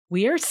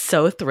We are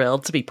so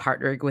thrilled to be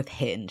partnering with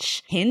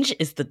Hinge. Hinge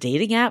is the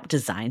dating app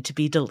designed to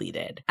be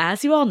deleted.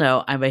 As you all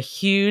know, I'm a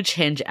huge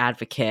Hinge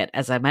advocate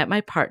as I met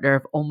my partner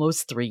of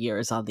almost 3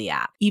 years on the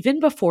app.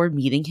 Even before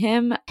meeting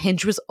him,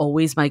 Hinge was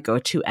always my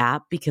go-to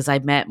app because I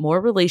met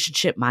more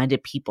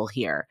relationship-minded people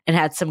here and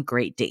had some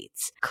great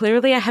dates.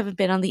 Clearly, I haven't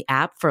been on the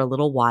app for a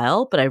little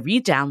while, but I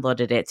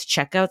re-downloaded it to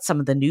check out some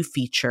of the new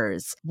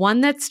features. One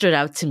that stood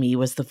out to me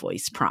was the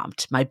voice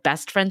prompt, my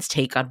best friend's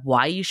take on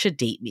why you should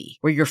date me,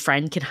 where your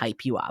friend can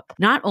hype you up.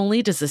 Not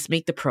only does this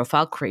make the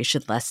profile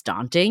creation less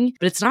daunting,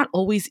 but it's not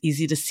always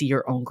easy to see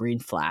your own green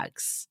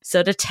flags.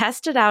 So to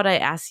test it out, I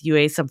asked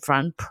Yue some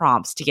fun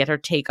prompts to get her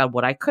take on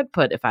what I could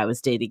put if I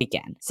was dating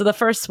again. So the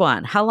first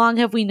one, how long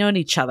have we known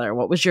each other?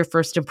 What was your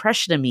first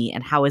impression of me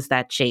and how has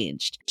that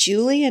changed?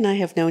 Julie and I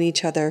have known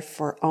each other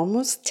for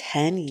almost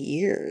 10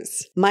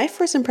 years. My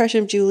first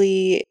impression of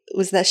Julie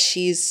was that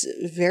she's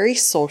very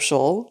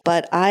social,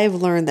 but I've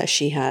learned that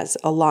she has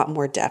a lot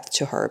more depth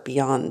to her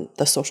beyond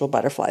the social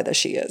butterfly that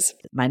she is.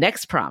 My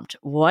next prompt,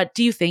 what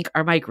do you think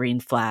are my green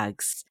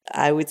flags?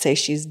 I would say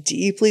she's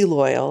deeply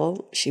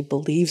loyal. She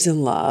believes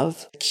in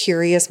love,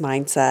 curious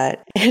mindset,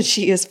 and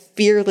she is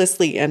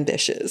fearlessly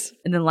ambitious.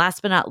 And then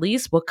last but not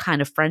least, what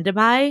kind of friend am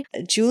I?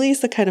 Julie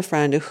is the kind of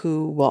friend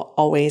who will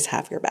always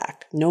have your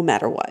back, no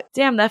matter what.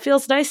 Damn, that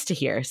feels nice to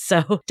hear.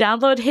 So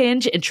download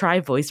Hinge and try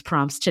voice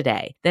prompts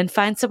today. Then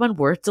find someone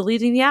worth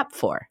deleting the app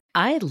for.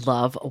 I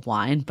love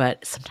wine,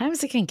 but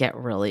sometimes it can get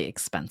really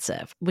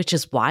expensive, which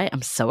is why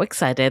I'm so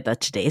excited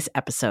that today's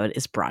episode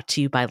is brought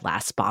to you by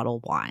Last Bottle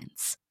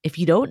Wines. If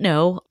you don't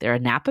know, they're a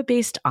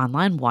Napa-based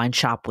online wine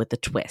shop with a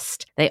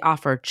twist. They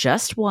offer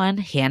just one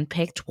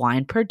hand-picked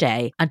wine per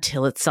day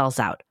until it sells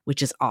out,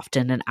 which is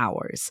often in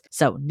hours.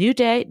 So new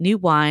day, new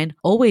wine,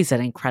 always at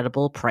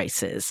incredible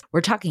prices.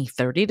 We're talking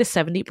 30 to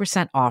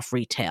 70% off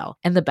retail.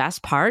 And the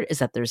best part is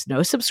that there's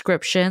no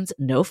subscriptions,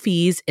 no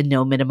fees, and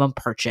no minimum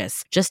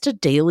purchase. Just a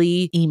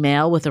daily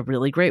email with a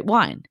really great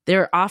wine.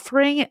 They're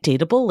offering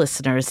Dateable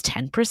listeners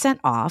 10%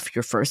 off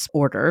your first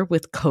order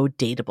with code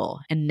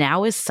Dateable. And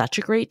now is such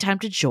a great time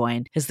to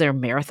join as their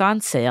marathon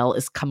sale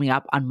is coming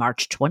up on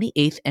March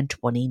 28th and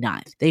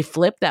 29th. They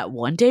flip that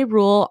one-day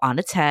rule on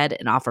its head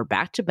and offer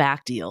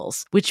back-to-back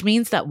deals, which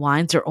means that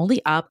wines are only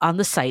up on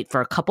the site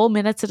for a couple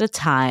minutes at a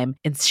time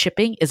and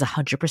shipping is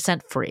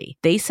 100% free.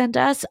 They sent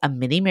us a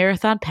mini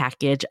marathon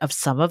package of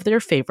some of their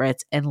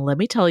favorites, and let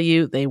me tell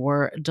you, they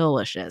were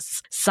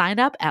delicious. Sign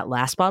up at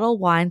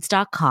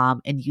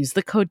lastbottlewines.com and use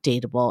the code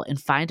Dateable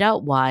and find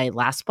out why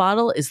Last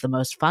Bottle is the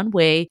most fun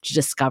way to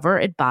discover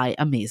and buy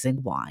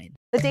amazing wine.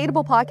 The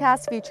Dateable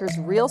podcast features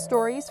real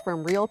stories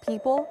from real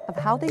people of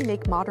how they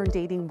make modern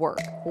dating work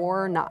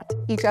or not.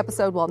 Each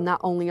episode will not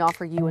only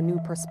offer you a new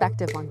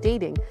perspective on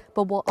dating,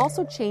 but will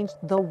also change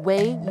the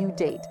way you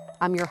date.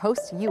 I'm your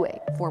host, Yue,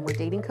 former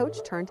dating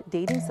coach turned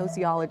dating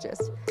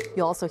sociologist.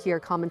 You'll also hear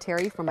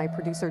commentary from my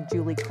producer,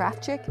 Julie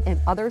Krafchick, and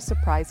other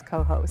surprise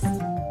co-hosts.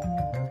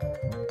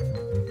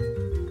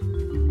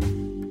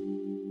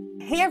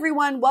 Hey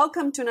everyone,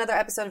 welcome to another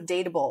episode of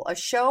Dateable, a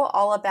show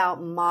all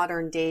about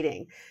modern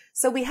dating.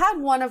 So we had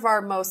one of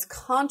our most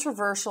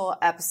controversial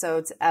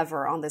episodes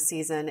ever on the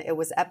season. It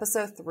was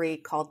episode 3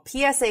 called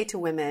PSA to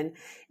Women.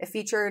 It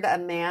featured a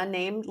man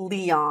named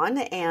Leon,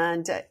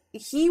 and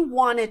he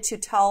wanted to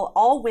tell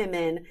all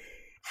women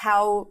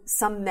how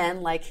some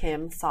men like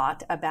him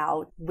thought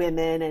about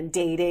women and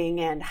dating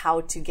and how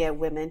to get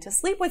women to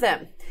sleep with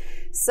him.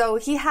 So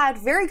he had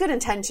very good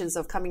intentions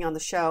of coming on the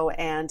show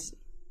and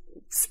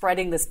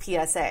spreading this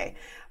PSA.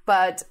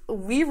 But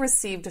we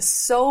received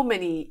so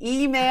many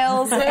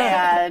emails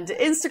and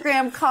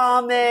Instagram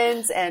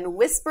comments and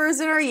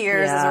whispers in our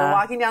ears as we're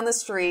walking down the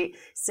street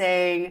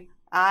saying,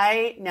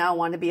 I now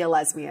want to be a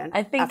lesbian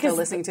after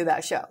listening to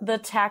that show. The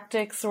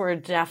tactics were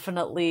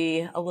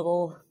definitely a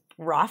little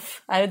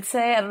rough, I would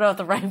say. I don't know what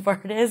the right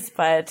word is,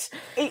 but...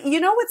 You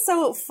know what's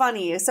so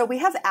funny? So we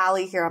have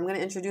Allie here. I'm going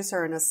to introduce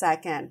her in a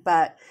second,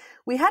 but...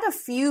 we had a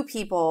few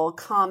people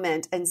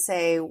comment and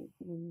say,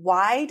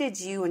 why did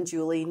you and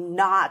Julie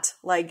not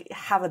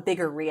have a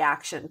bigger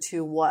reaction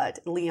to what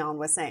Leon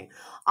was saying?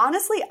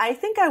 Honestly, I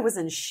think I was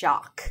in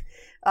shock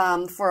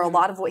for a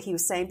lot of what he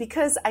was saying,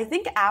 because I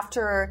think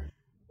after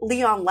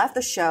Leon left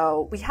the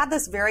show, we had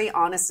this very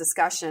honest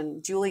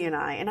discussion, Julie and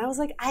I was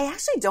like, I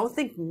actually don't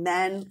think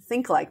men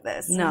think like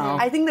this. No.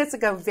 I think that's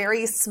a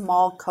very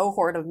small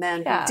cohort of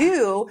men who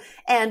do,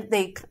 and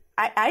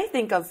I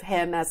think of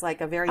him as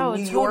a very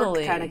New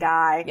York kind of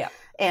guy. Yeah.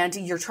 And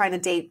you're trying to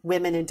date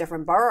women in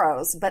different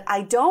boroughs. But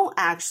I don't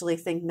actually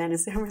think men in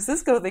San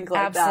Francisco think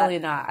like that. Absolutely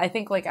not. I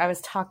think I was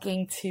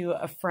talking to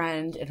a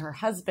friend and her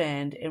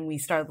husband, and we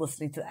started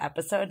listening to the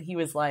episode. He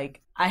was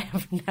like, I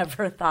have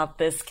never thought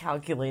this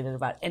calculated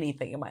about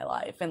anything in my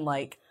life. And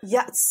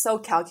yeah, it's so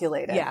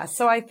calculated. Yeah.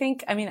 So I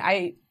think,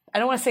 I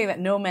don't want to say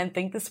that no men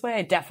think this way.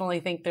 I definitely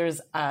think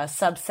there's a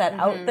subset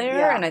out there.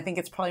 Yeah. And I think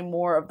it's probably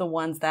more of the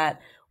ones that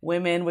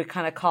women would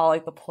kind of call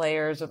the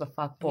players or the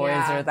fuck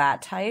boys or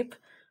that type.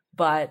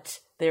 But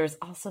there's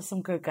also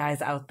some good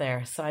guys out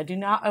there. So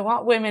I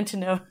want women to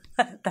know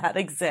that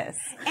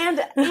exists.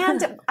 And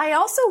I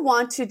also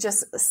want to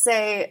just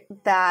say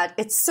that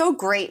it's so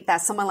great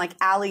that someone like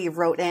Allie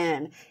wrote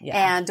in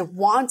and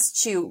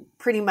wants to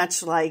pretty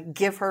much like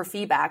give her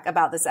feedback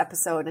about this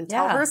episode and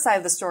tell her side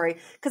of the story.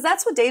 Because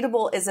that's what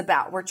Dateable is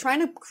about. We're trying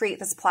to create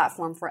this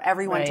platform for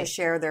everyone to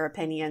share their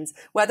opinions,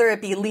 whether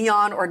it be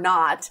Leon or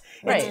not.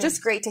 It's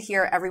just great to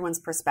hear everyone's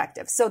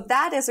perspective. So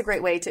that is a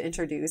great way to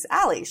introduce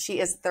Allie. She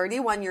is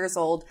 31 years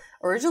old,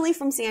 originally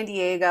from San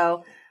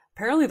Diego.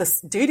 Apparently the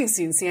dating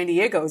scene in San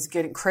Diego is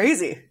getting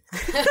crazy.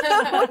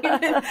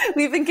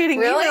 we've been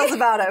getting emails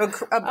about it.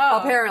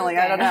 Apparently,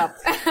 okay. I don't know.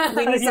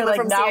 We need someone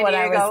from San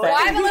Diego. Well,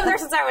 I haven't lived there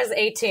since I was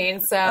 18,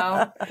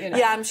 so you know.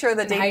 Yeah, I'm sure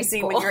the dating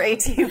scene when you're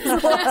 18 is a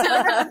little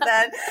different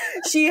then.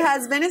 She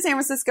has been in San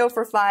Francisco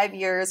for 5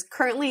 years,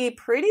 currently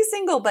pretty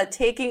single, but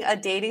taking a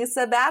dating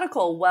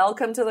sabbatical.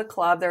 Welcome to the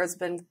club. There's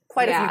been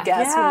quite a few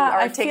guests who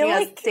are taking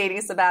a dating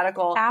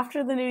sabbatical.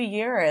 After the new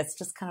year, it's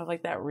just kind of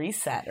like that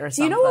reset or something.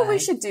 Do you know what we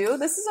should do?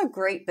 This is a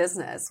great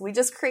business. We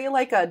just create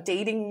like a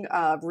dating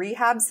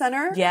rehab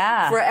center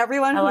for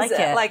everyone who's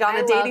like on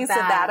a dating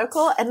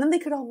sabbatical, and then they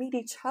could all meet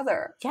each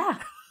other. Yeah.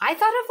 I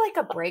thought of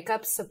like a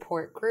breakup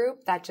support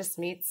group that just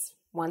meets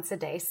once a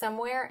day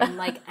somewhere, and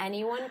like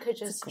anyone could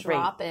just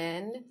drop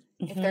in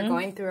if they're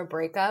going through a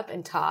breakup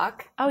and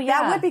talk. Oh,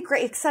 yeah. That would be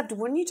great, except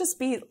wouldn't you just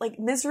be, like,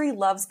 misery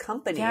loves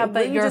company? Yeah,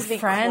 but your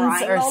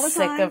friends are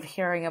sick of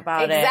hearing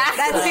about it.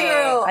 Exactly. That's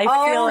true. I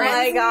feel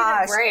my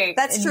gosh.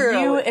 That's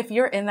true. If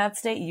you're in that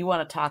state, you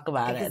want to talk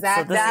about it. So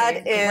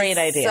that is a great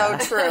idea. So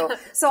true.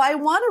 So I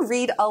want to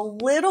read a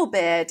little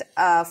bit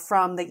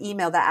from the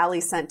email that Allie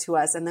sent to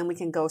us, and then we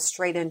can go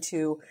straight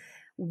into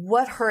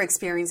what her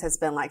experience has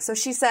been like. So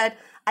she said,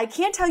 I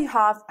can't tell you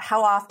how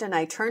often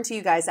I turn to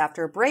you guys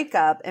after a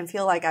breakup and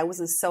feel like I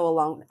wasn't so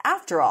alone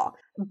after all.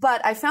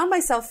 But I found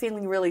myself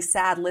feeling really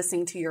sad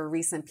listening to your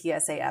recent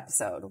PSA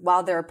episode.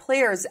 While there are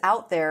players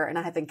out there and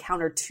I have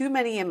encountered too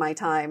many in my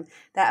time,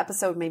 that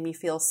episode made me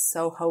feel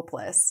so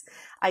hopeless.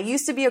 I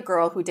used to be a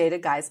girl who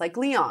dated guys like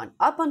Leon,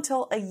 up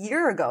until a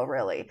year ago,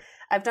 really.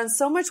 I've done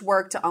so much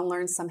work to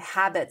unlearn some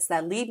habits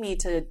that lead me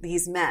to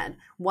these men,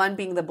 one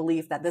being the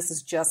belief that this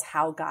is just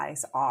how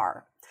guys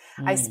are.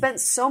 I spent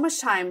so much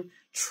time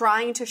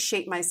trying to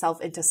shape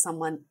myself into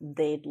someone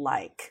they'd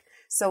like.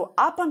 So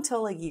up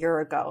until a year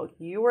ago,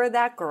 you were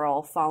that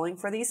girl falling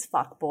for these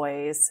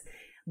fuckboys,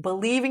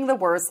 believing the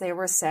words they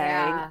were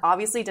saying.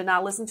 Obviously did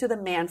not listen to the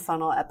Man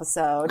Funnel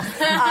episode.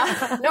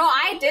 No,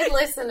 I did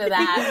listen to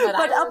that.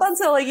 But up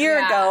until a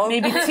year ago.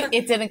 Maybe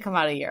it didn't come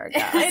out a year ago.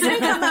 It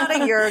didn't come out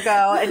a year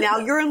ago, and now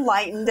you're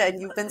enlightened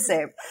and you've been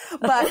saved.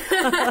 But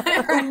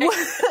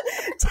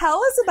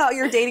tell us about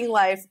your dating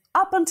life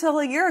up until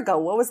a year ago.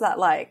 What was that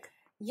like?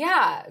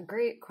 Yeah,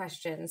 great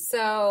question.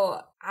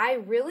 So I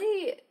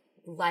really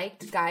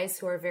liked guys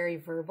who are very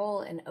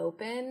verbal and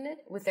open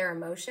with their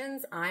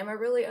emotions. I'm a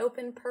really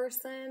open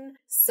person.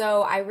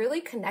 So I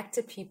really connect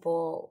to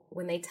people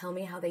when they tell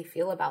me how they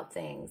feel about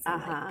things,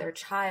 and like their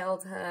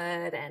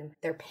childhood and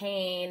their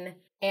pain.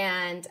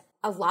 And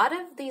a lot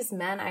of these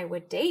men I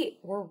would date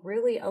were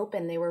really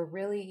open. They were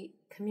really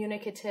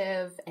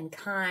communicative and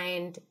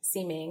kind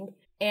seeming.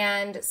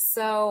 And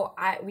so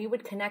we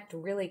would connect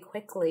really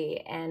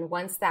quickly. And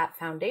once that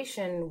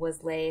foundation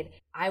was laid,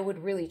 I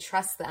would really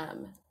trust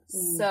them.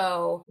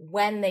 So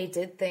when they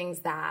did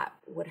things that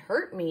would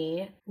hurt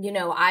me, you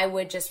know, I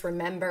would just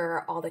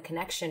remember all the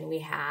connection we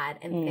had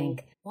and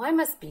think, well, I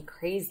must be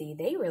crazy.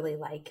 They really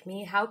like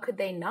me. How could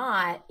they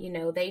not? You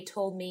know, they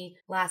told me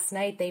last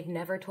night they've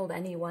never told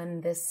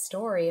anyone this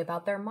story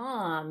about their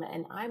mom,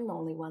 and I'm the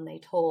only one they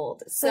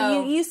told.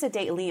 So you used to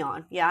date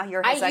Leon. Yeah,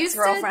 you're his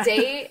ex-girlfriend.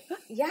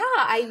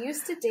 I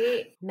used to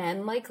date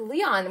men like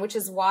Leon, which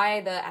is why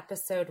the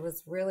episode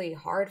was really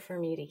hard for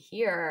me to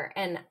hear.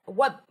 And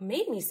what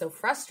made me so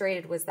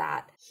frustrated was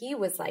that he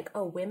was like,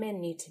 oh,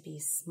 women need to be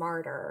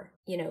smarter.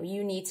 You know,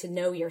 you need to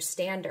know your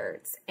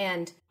standards.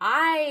 And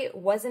I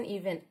wasn't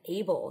even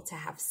able to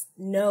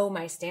know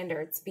my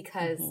standards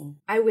because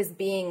I was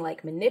being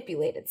like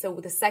manipulated. So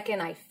the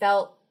second I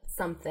felt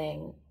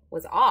something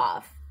was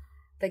off,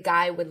 the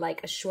guy would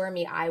like assure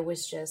me I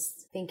was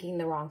just thinking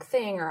the wrong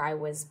thing, or I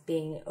was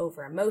being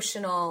over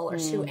emotional or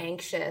too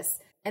anxious.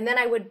 And then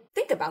I would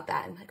think about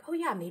that and like, oh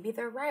yeah, maybe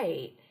they're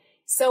right.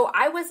 So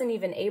I wasn't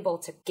even able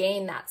to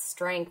gain that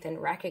strength in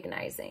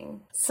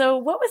recognizing. So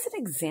what was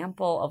an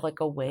example of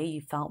like a way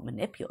you felt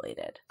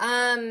manipulated?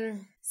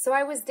 So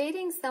I was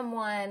dating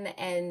someone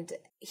and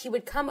he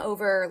would come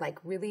over like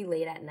really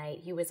late at night.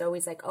 He was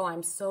always like, oh,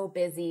 I'm so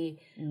busy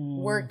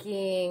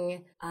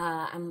working.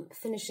 I'm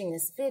finishing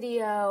this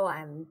video.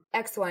 I'm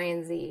X, Y,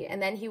 and Z.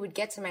 And then he would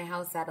get to my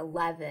house at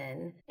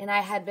 11 and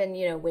I had been,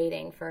 you know,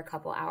 waiting for a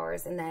couple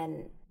hours, and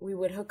then we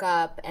would hook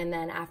up. And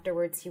then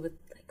afterwards he would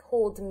like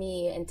hold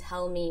me and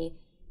tell me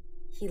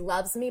he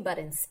loves me, but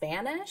in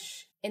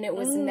Spanish. And it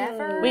was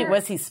never... Wait,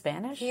 was he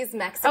Spanish? He's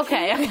Mexican.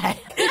 Okay.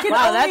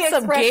 Wow, that's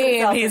some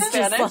game. He's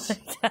Spanish. just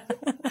like...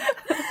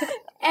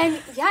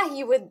 And yeah,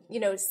 he would,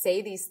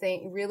 say these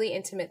really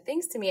intimate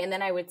things to me. And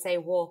then I would say,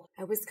 well,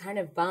 I was kind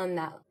of bummed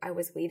that I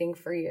was waiting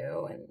for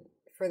you and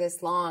for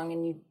this long,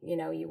 and you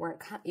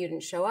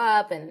didn't show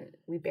up, and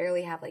we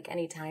barely have like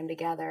any time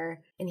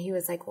together. And he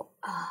was like, well,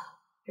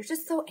 you're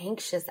just so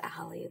anxious,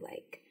 Allie.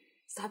 Like,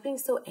 stop being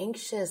so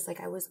anxious. Like,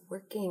 I was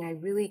working. I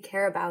really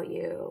care about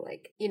you.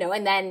 Like,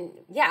 and then,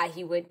 yeah,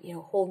 he would,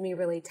 hold me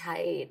really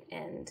tight,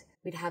 and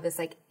we'd have this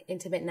like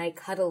intimate night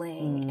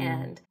cuddling.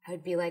 And I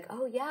would be like,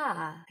 oh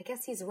yeah, I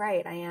guess he's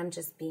right. I am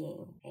just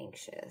being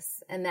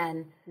anxious. And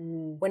then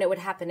when it would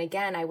happen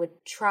again, I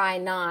would try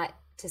not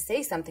to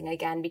say something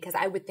again, because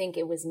I would think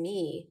it was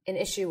me, an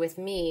issue with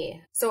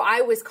me. So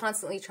I was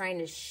constantly trying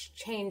to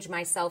change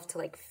myself to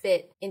like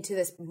fit into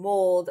this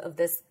mold of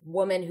this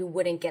woman who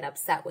wouldn't get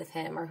upset with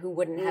him or who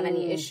wouldn't have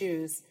any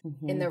issues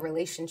in the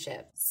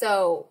relationship.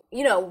 So,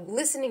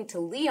 listening to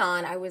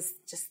Leon, I was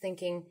just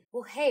thinking,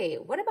 well, hey,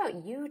 what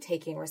about you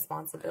taking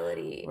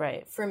responsibility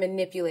for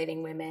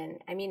manipulating women?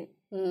 I mean,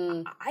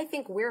 I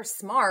think we're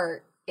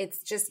smart.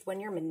 It's just when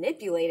you're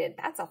manipulated,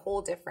 that's a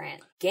whole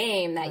different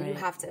game that you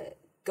have to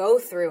go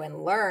through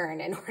and learn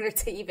in order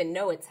to even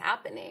know it's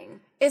happening.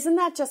 Isn't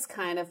that just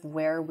kind of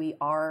where we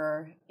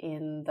are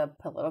in the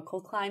political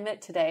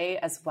climate today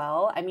as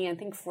well? I mean, I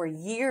think for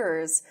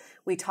years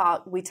we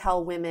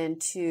tell women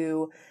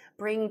to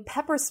bring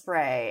pepper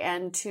spray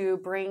and to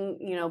bring,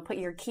 put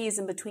your keys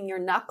in between your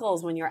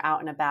knuckles when you're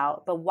out and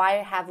about. But why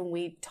haven't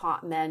we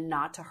taught men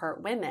not to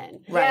hurt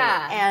women? Right.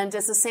 Yeah. And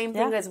it's the same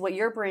thing as what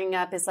you're bringing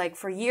up is like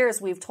for years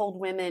we've told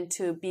women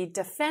to be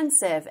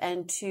defensive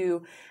and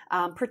to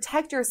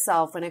protect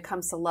yourself when it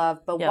comes to love.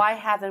 But why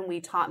haven't we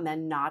taught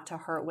men not to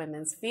hurt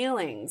women's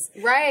feelings?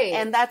 Right.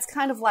 And that's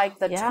kind of like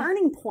the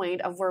turning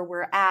point of where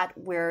we're at,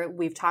 where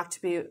we've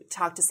talked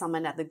to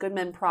someone at the Good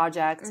Men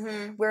Project,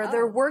 where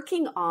they're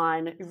working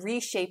on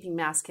reshaping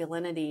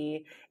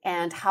masculinity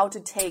and how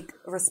to take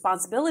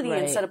responsibility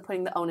instead of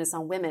putting the onus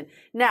on women.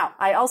 Now,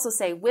 I also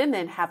say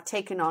women have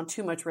taken on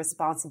too much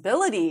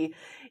responsibility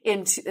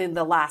in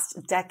the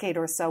last decade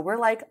or so. We're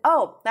like,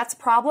 oh, that's a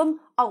problem.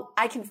 Oh,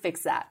 I can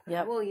fix that.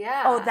 Yep. Well,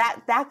 yeah. Oh,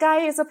 that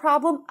guy is a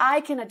problem. I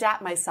can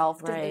adapt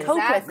myself to cope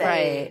with it.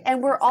 Right.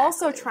 And we're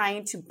also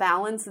trying to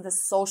balance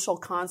this social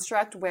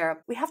construct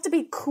where we have to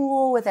be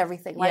cool with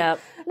everything. Like,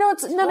 no,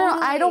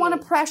 I don't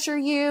want to pressure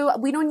you.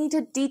 We don't need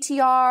to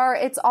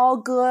DTR. It's all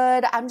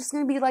good. I'm just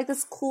going to be like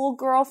this cool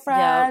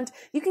girlfriend. Yep.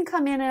 You can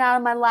come in and out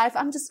of my life.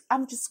 I'm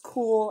just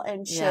cool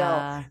and chill.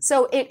 Yeah.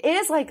 So it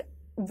is like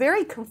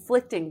very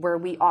conflicting where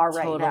we are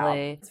right now.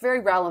 It's very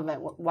relevant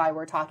why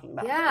we're talking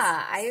about this.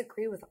 Yeah, I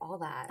agree with all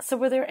that. So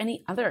were there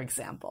any other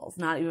examples,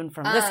 not even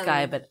from this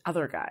guy, but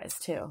other guys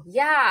too?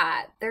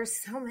 Yeah, there's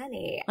so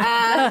many.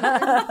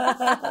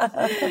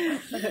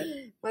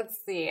 Let's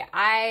see.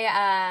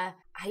 I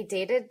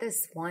dated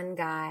this one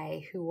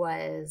guy who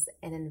was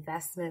an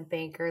investment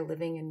banker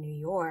living in New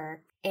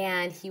York,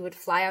 and he would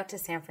fly out to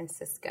San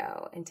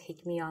Francisco and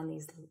take me on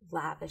these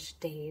lavish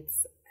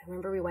dates. I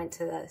remember we went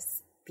to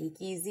this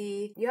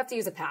Speakeasy. You have to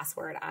use a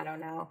password. I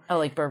don't know. Oh,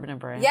 like Bourbon and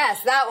Branch.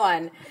 Yes, that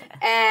one.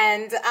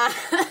 And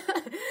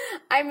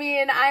I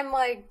mean, I'm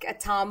like a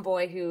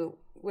tomboy who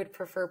would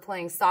prefer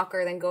playing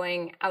soccer than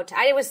going out to...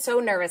 I was so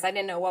nervous. I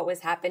didn't know what was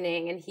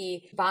happening. And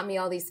he bought me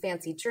all these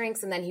fancy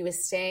drinks. And then he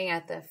was staying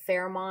at the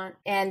Fairmont.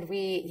 And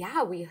we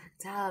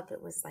hooked up.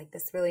 It was like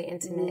this really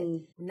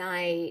intimate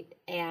night.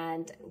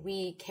 And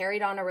we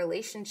carried on a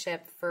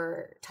relationship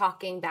for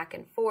talking back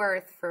and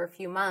forth for a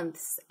few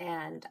months.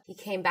 And he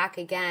came back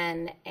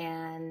again,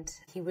 and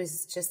he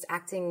was just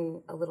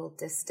acting a little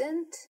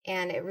distant.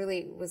 And it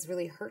was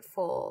really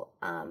hurtful.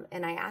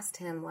 And I asked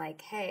him,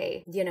 like,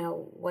 hey,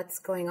 what's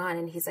going on?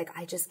 And he's like,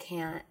 I just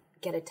can't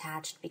get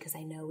attached because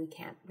I know we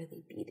can't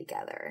really be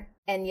together.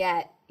 And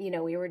yet,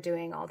 we were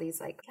doing all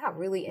these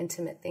really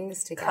intimate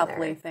things together.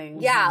 Coupley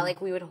things. Yeah,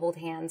 like we would hold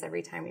hands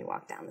every time we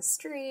walked down the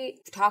street,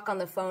 talk on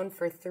the phone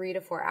for 3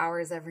 to 4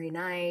 hours every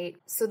night.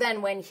 So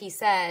then when he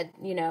said,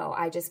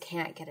 I just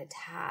can't get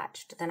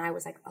attached, then I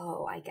was like,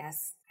 oh, I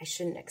guess I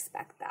shouldn't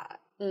expect that.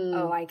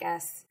 Oh, I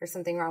guess there's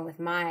something wrong with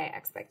my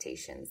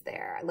expectations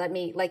there. Let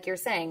me, like you're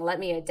saying, let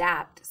me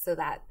adapt so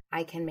that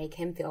I can make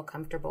him feel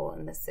comfortable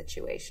in this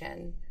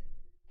situation.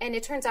 And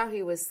it turns out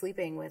he was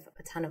sleeping with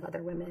a ton of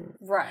other women.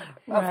 Right.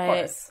 Of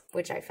course.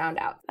 Which I found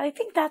out. I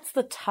think that's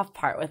the tough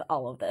part with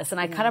all of this.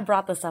 And I kind of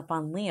brought this up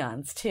on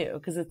Leon's too,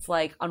 because it's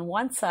like on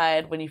one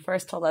side, when he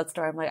first told that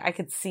story, I'm like, I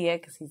could see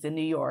it because he's in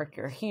New York,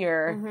 you're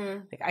here. Mm-hmm.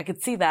 Like, I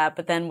could see that.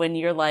 But then when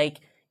you're like,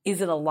 is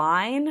it a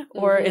line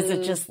or is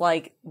it just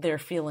like their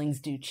feelings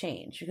do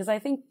change? Because I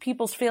think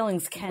people's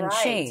feelings can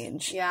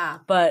change. Yeah.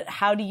 But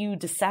how do you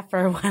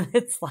decipher when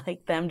it's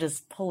like them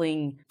just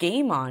pulling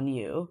game on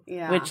you?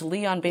 Yeah. Which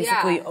Leon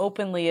basically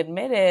openly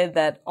admitted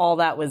that all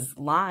that was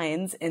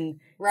lines. And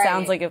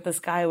sounds like if this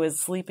guy was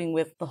sleeping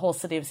with the whole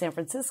city of San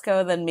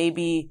Francisco, then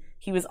maybe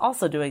he was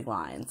also doing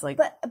lines. Like,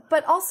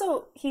 but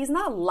also he's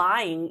not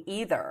lying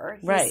either.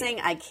 He's saying,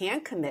 I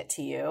can't commit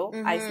to you.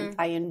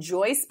 I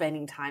enjoy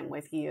spending time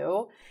with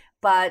you.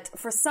 But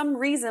for some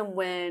reason,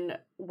 when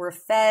we're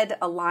fed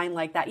a line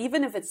like that,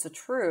 even if it's the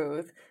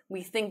truth,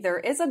 we think there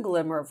is a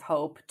glimmer of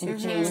hope to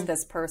change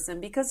this person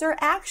because their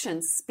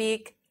actions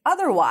speak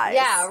otherwise.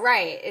 Yeah,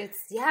 right.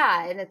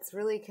 And it's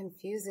really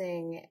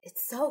confusing.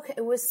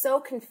 It was so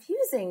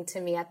confusing to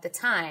me at the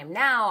time.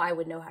 Now I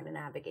would know how to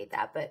navigate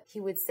that, but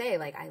he would say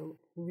like, I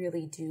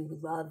really do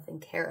love and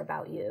care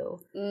about you,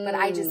 but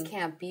I just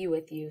can't be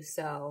with you.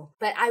 So,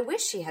 but I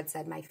wish she had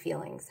said my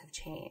feelings have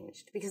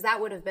changed because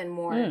that would have been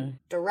more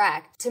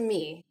direct to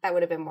me. That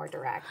would have been more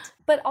direct.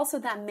 But also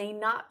that may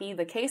not be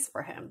the case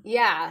for him.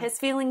 Yeah. His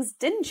feelings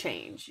didn't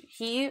change.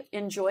 He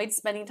enjoyed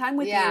spending time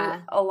with you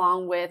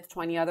along with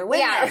 20 other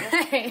women. Yeah,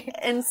 right.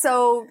 And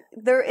so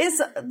there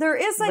is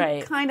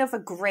like kind of a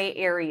gray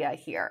area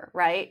here,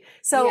 right?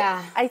 So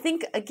I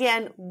think,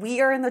 again, we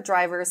are in the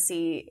driver's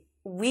seat.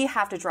 We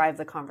have to drive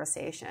the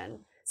conversation.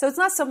 So it's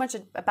not so much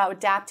about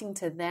adapting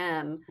to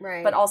them,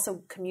 but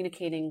also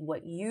communicating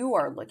what you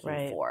are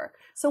looking for.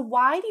 So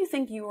why do you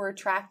think you were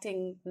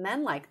attracting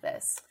men like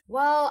this?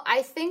 Well,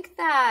 I think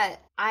that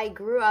I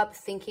grew up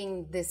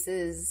thinking this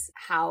is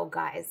how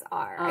guys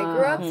are. I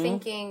grew up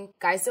thinking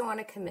guys don't want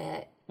to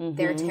commit.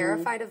 They're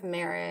terrified of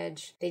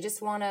marriage. They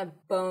just want to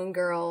bone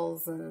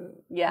girls and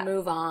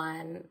move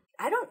on.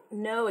 I don't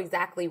know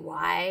exactly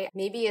why.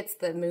 Maybe it's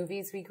the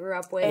movies we grew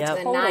up with,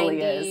 the totally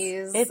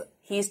 90s.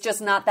 He's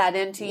just not that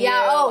into you.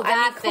 Yeah,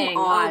 that thing.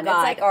 Come on. It's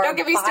like don't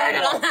get me started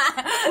on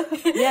that.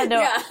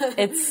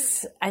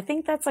 I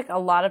think that's like a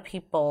lot of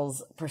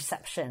people's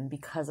perception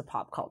because of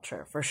pop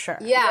culture, for sure.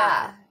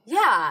 Yeah.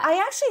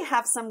 I actually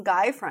have some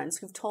guy friends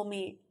who've told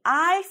me,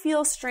 I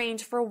feel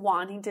strange for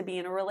wanting to be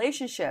in a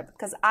relationship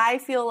because I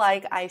feel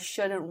like I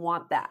shouldn't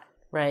want that.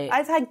 Right.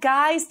 I've had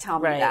guys tell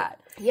me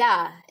that.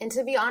 Yeah. And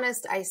to be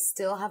honest, I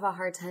still have a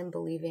hard time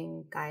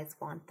believing guys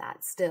want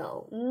that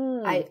still.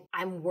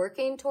 I'm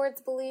working towards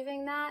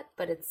believing that,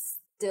 but it's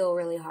still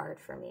really hard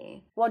for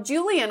me. Well,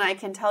 Julie and I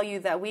can tell you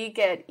that we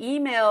get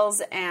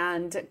emails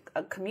and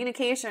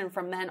communication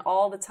from men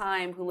all the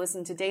time who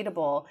listen to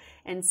Dateable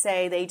and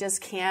say they just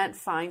can't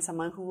find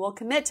someone who will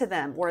commit to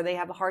them, or they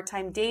have a hard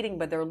time dating,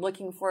 but they're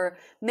looking for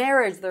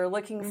marriage. They're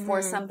looking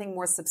for something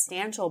more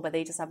substantial, but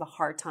they just have a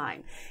hard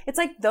time. It's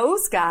like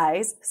those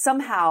guys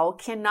somehow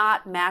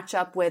cannot match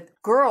up with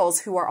girls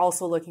who are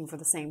also looking for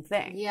the same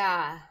thing.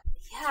 Yeah.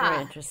 It's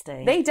very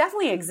interesting. They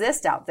definitely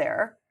exist out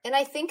there. And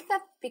I think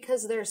that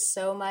because there's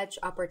so much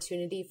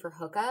opportunity for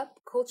hookup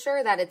culture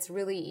that it's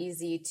really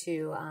easy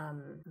to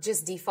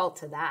just default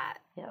to that.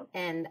 Yep.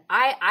 And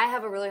I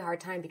have a really hard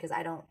time because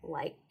I don't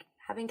like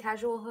having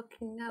casual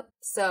hooking up.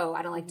 So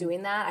I don't like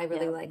doing that. I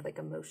really like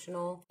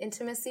emotional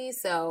intimacy.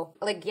 So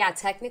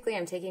technically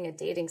I'm taking a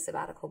dating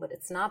sabbatical, but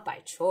it's not by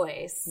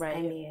choice. Right.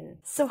 I mean,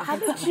 so how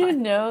did you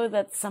know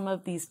that some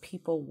of these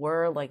people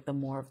were like the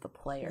more of the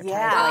player?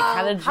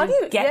 Yeah. Like how did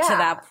you get to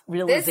that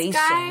realization? This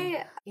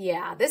guy,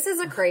 this is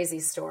a crazy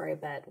story,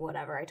 but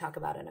whatever. I talk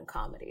about it in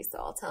comedy, so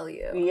I'll tell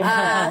you.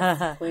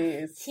 Yes,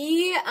 please.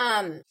 He,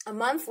 a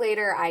month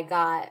later, I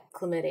got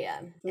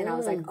chlamydia. And I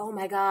was like, oh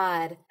my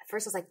God. At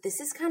first I was like, this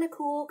is kind of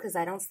cool because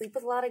I don't sleep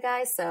with a lot of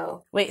guys,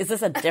 so. Wait, is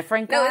this a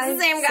different guy? No, it's the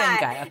same guy.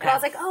 Okay. And I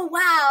was like, oh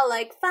wow,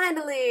 like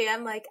finally,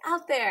 I'm like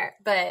out there.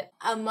 But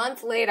a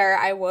month later,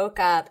 I woke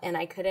up and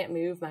I couldn't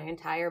move my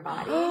entire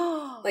body.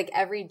 Like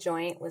every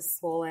joint was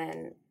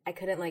swollen. I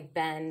couldn't like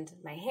bend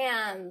my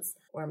hands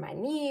or my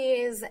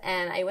knees.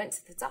 And I went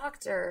to the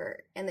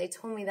doctor and they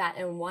told me that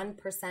in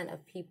 1%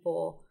 of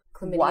people,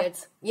 chlamydia.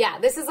 What? Yeah,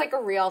 this is like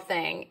a real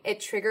thing.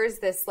 It triggers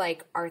this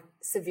like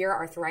severe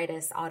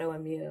arthritis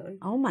autoimmune.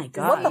 Oh my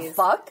God. What the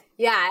fuck?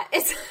 Yeah,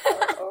 it's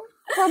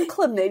From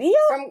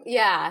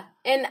chlamydia?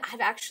 And I've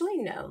actually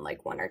known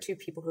like one or two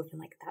people who've been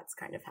like, that's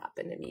kind of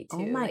happened to me too.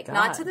 Oh my like God.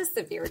 Not to the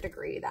severe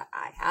degree that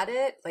I had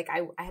it. Like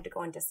I had to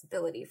go on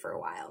disability for a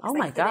while. Oh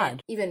my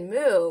God. Even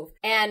move.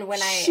 And when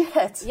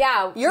Shit.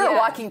 Yeah. You're a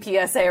walking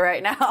PSA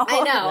right now. I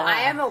know. Yeah. I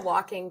am a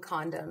walking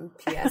condom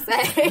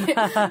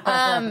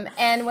PSA.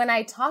 And when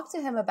I talked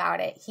to him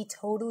about it, he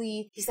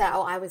said,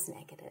 oh, I was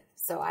negative.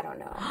 So I don't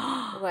know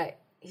what.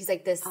 He's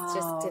like, this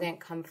just didn't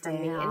come from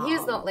me. And he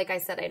was like I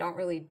said, I don't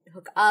really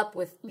hook up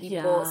with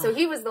people. Yeah. So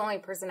he was the only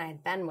person I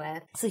had been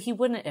with. So he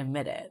wouldn't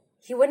admit it.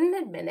 He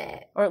wouldn't admit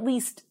it. Or at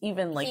least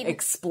even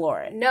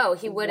explore it. No,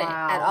 he wouldn't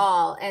at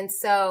all. And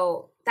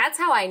so that's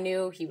how I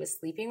knew he was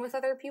sleeping with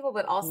other people,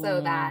 but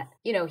also that,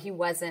 he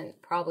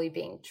wasn't probably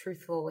being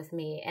truthful with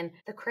me. And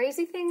the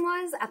crazy thing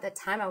was, at the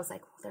time, I was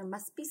like, well, there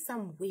must be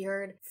some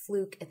weird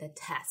fluke in the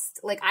test.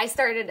 Like, I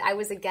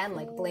was again,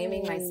 like,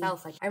 blaming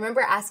myself. Like, I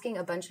remember asking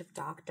a bunch of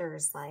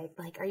doctors,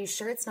 like, are you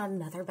sure it's not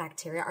another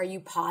bacteria? Are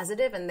you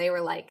positive? And they were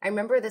like, I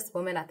remember this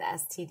woman at the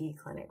STD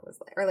clinic was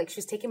like, or like, she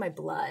was taking my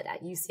blood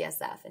at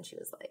UCSF, and she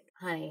was like,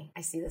 honey,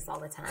 I see this all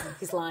the time.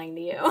 He's lying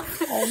to you.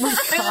 Oh my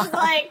God. I was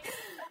like,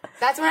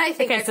 that's when I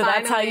think. Okay, so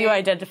that's how you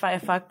identify a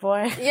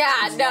fuckboy?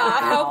 Yeah, no,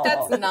 I hope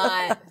that's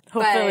not.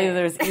 Hopefully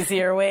there's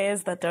easier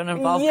ways that don't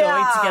involve going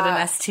to get an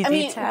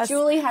STD test.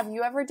 Julie, have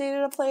you ever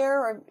dated a player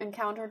or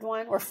encountered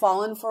one or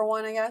fallen for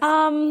one, I guess?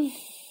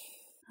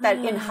 That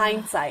in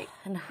hindsight.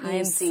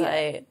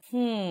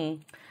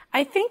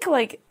 I think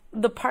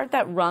the part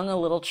that rung a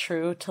little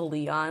true to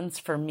Leon's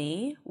for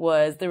me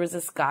was there was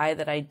this guy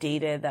that I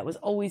dated that was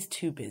always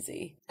too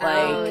busy.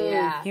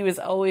 Like, he was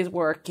always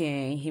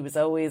working. He was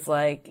always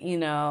like, you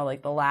know,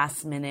 like the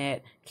last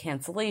minute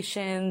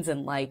cancellations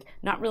and like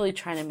not really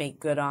trying to make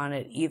good on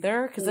it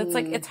either. Cause it's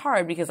like, it's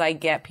hard because I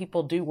get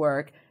people do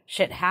work,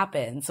 shit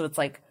happens. So it's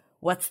like,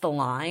 what's the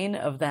line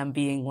of them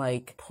being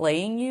like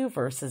playing you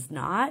versus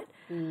not?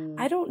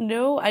 I don't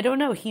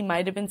know. He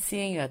might have been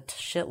seeing a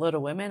shitload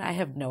of women. I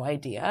have no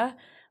idea.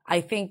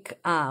 I think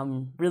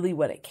really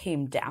what it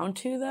came down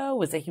to though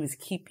was that he was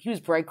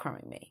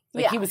breadcrumbing me.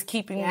 Like he was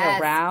keeping me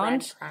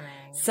around.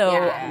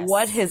 So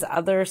what his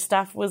other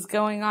stuff was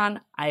going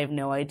on, I have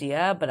no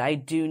idea. But I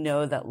do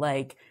know that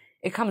like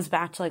it comes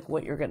back to like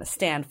what you're going to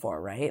stand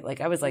for, right? Like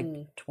I was like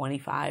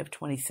 25,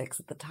 26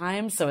 at the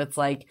time. So it's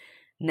like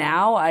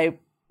now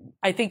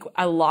I think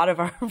a lot of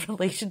our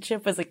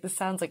relationship was like, this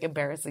sounds like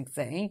embarrassing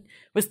saying,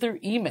 was through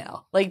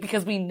email. Like,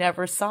 because we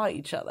never saw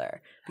each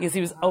other because he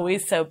was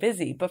always so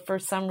busy. But for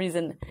some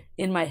reason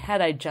in my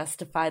head, I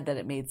justified that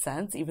it made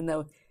sense, even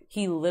though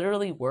he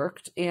literally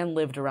worked and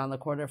lived around the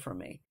corner from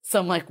me. So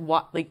I'm like,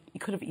 what? Like, you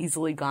could have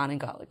easily gone and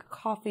got like a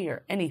coffee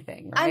or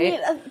anything, right?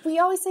 I mean, we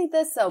always say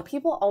this, though.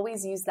 People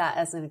always use that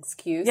as an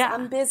excuse. Yeah.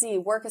 I'm busy.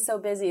 Work is so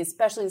busy,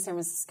 especially in San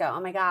Francisco.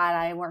 Oh, my God,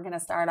 I work in a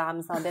startup.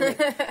 I'm so busy.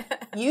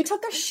 You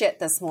took a shit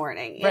this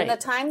morning. In the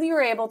time that you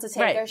were able to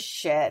take a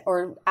shit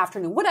or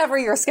afternoon, whatever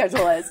your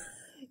schedule is,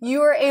 you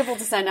were able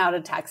to send out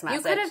a text message.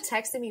 You could have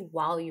texted me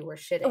while you were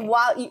shitting.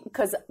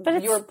 Because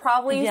you were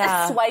probably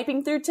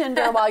swiping through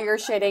Tinder while you're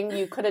shitting.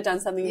 You could have done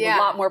something a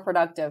lot more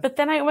productive. But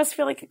then I almost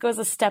feel like it goes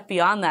a step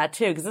beyond that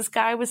too, because this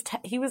guy was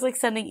he was like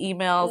sending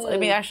emails. I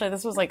mean, actually,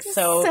 this was like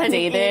so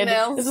dated.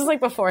 Emails. This was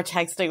like before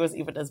texting was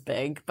even as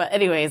big. But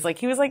anyways, like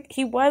he was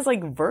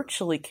like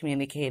virtually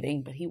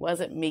communicating, but he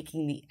wasn't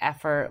making the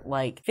effort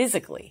like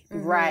physically,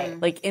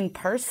 right? Like in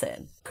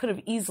person. Could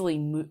have easily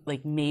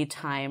made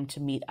time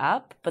to meet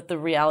up, but the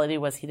reality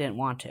was he didn't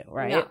want to,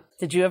 right? No.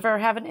 Did you ever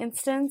have an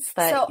instance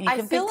that you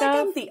can think of? I feel like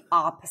I'm the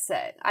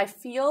opposite. I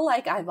feel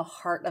like I have a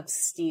heart of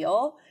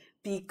steel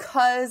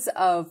because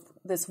of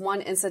this one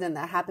incident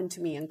that happened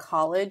to me in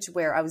college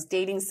where I was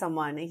dating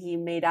someone and he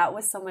made out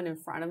with someone in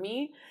front of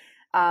me.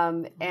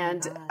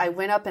 And I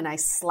went up and I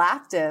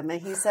slapped him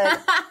and he said,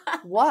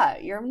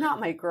 "What? You're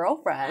not my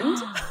girlfriend."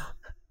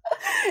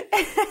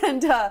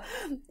 And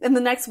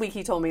the next week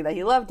he told me that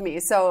he loved me.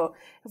 So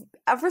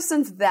ever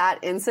since that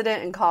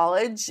incident in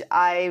college,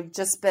 I've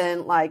just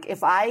been like,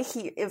 if I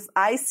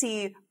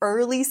see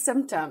early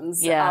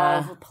symptoms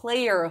of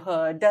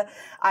playerhood,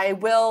 I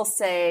will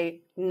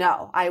say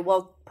no. I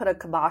will put a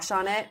kibosh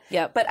on it.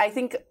 Yep. But I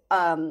think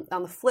on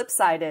the flip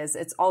side is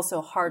it's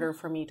also harder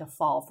for me to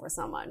fall for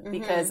someone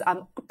because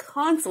I'm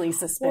constantly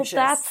suspicious.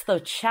 Well, that's the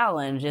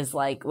challenge is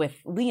like with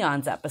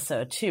Leon's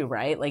episode too,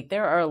 right? Like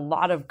there are a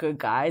lot of good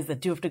guys that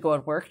do have to go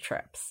on work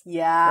trips.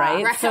 Yeah.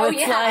 Right? So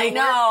it's like,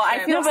 no,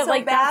 I feel so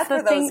like, bad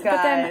for those guys.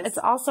 But then it's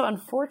also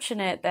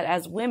unfortunate that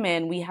as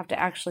women, we have to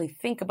actually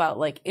think about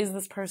like, is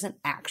this person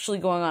actually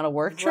going on a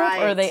work trip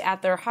or are they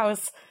at their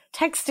house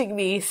texting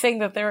me saying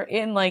that they're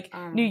in like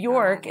New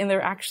York and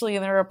they're actually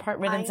in their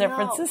apartment in San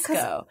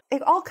Francisco?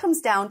 It all comes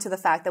down to the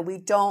fact that we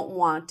don't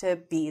want to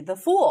be the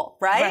fool,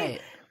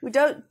 right? We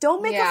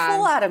don't make a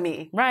fool out of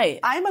me. Right.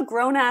 I'm a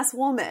grown-ass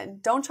woman.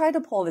 Don't try to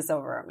pull this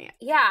over on me.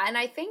 Yeah, and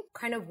I think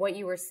kind of what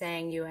you were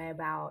saying, Yue,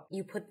 about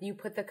you put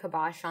the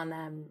kibosh on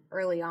them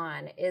early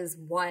on is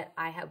what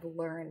I have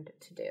learned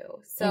to do.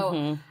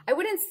 So I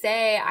wouldn't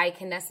say I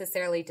can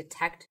necessarily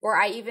detect or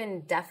I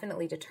even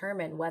definitely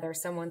determine whether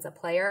someone's a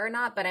player or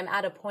not, but I'm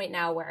at a point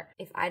now where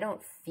if I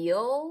don't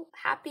feel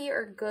happy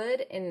or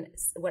good in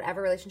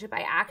whatever relationship,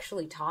 I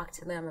actually talk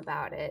to them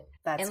about it.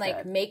 That's and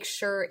like good. Make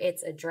sure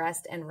it's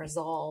addressed and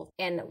resolved.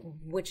 And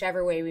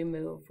whichever way we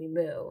move, we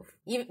move.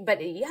 But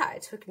yeah,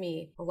 it took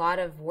me a lot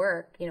of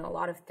work, a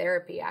lot of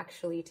therapy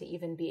actually to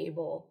even be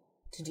able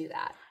to do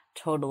that.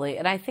 Totally.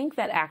 And I think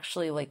that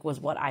actually like was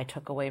what I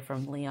took away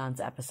from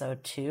Leon's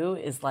episode too,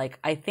 is like,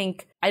 I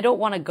think I don't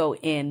want to go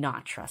in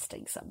not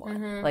trusting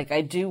someone. Like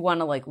I do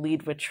want to like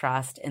lead with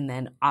trust. And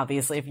then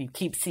obviously if you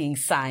keep seeing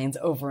signs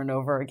over and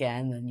over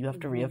again, then you have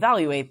to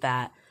reevaluate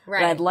that.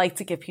 Right. But I'd like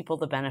to give people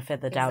the benefit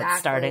of the doubt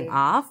starting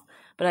off.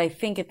 But I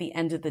think at the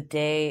end of the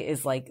day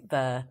is like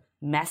the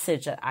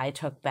message that I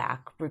took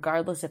back,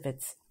 regardless if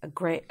it's a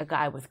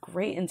guy with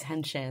great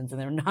intentions and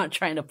they're not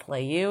trying to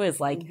play you, is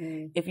like,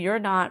 if you're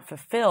not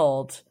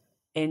fulfilled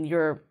and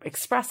you're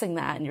expressing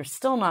that and you're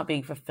still not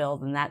being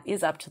fulfilled, then that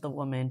is up to the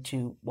woman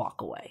to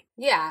walk away.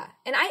 Yeah.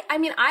 And I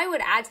mean, I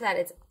would add to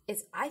that,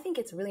 I think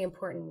it's really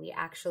important we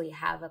actually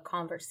have a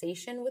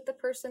conversation with the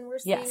person we're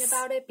seeing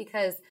about it,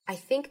 because I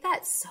think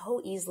that so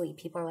easily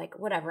people are like,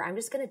 whatever, I'm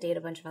just going to date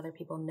a bunch of other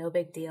people. No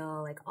big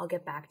deal. Like, I'll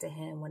get back to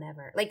him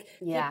whenever. Like,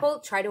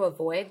 people try to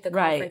avoid the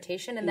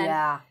confrontation and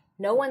then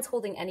no one's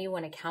holding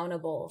anyone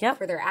accountable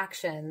for their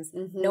actions.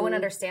 No one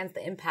understands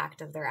the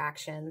impact of their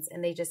actions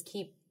and they just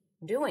keep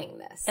doing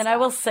this. And I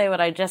will say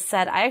what I just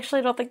said. I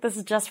actually don't think this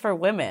is just for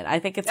women. I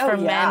think it's for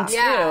men too.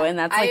 And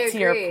that's like to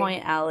your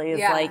point, Allie, is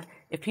like,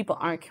 if people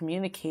aren't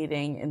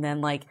communicating and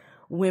then like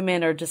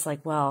women are just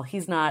like, well,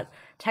 he's not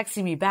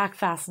texting me back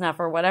fast enough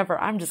or whatever,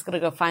 I'm just going to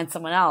go find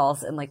someone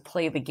else and like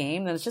play the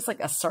game. Then it's just like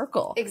a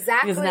circle.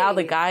 Exactly. Because now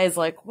the guy is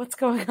like, what's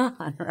going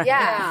on? Right?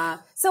 Yeah.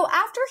 So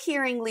after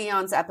hearing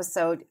Leon's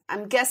episode,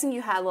 I'm guessing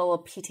you had a little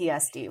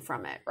PTSD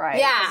from it, right?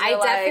 Yeah, 'Cause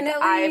you're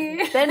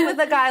definitely. I've been with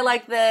a guy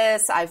like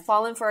this. I've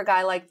fallen for a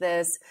guy like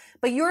this.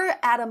 But you're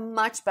at a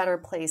much better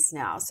place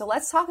now. So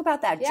let's talk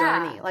about that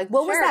journey. Like,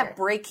 what was that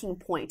breaking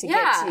point to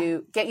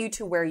get you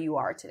to where you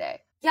are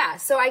today? Yeah,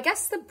 so I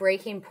guess the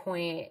breaking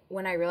point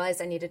when I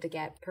realized I needed to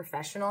get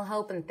professional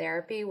help and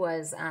therapy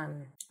was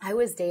I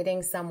was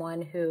dating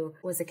someone who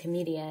is a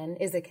comedian,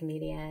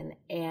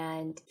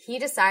 and he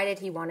decided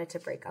he wanted to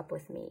break up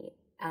with me.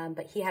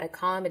 But he had a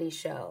comedy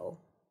show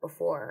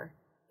before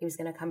he was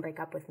going to come break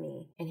up with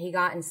me. And he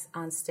got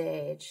on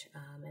stage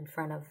in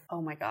front of,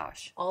 oh my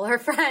gosh, all our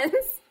friends.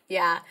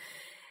 Yeah.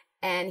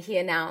 And he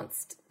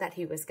announced that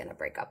he was going to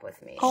break up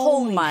with me.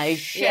 Oh my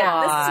God.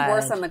 Yeah, this is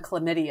worse than the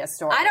chlamydia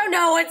story. I don't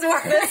know what's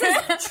worse. This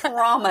is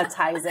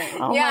traumatizing.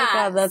 Oh my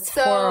God, that's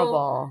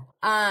horrible.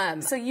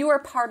 So you were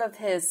part of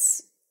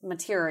his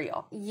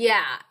material.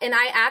 Yeah. And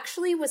I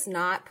actually was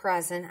not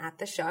present at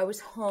the show. I was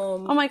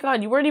home. Oh my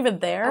God, you weren't even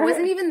there? I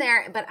wasn't even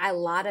there, but a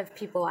lot of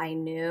people I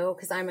knew,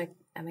 because I'm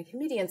a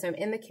comedian, so I'm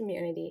in the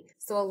community.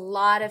 So a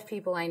lot of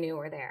people I knew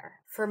were there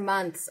for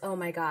months. Oh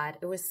my God.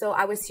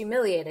 I was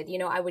humiliated. You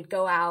know, I would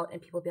go out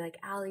and people would be like,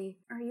 Allie,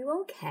 are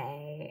you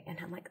okay? And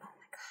I'm like, oh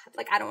my God,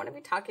 like, I don't want to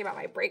be talking about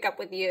my breakup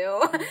with you.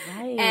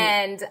 Right.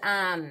 And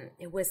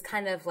it was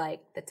kind of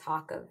like the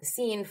talk of the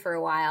scene for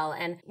a while.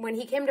 And when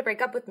he came to break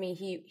up with me,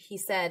 he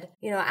said,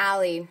 you know,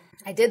 Allie,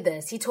 I did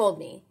this. He told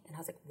me. And I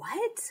was like,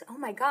 what? Oh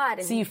my God.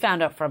 And so you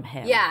found out from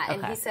him. Yeah. Okay.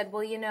 And he said,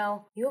 well, you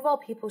know, you of all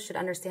people should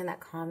understand that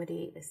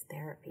comedy is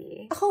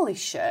therapy. Holy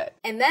shit.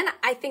 And then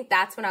I think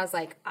that's when I was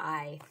like,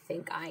 I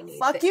think I need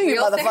fuck you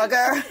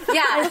motherfucker.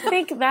 Yeah. I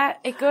think that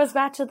it goes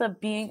back to the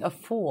being a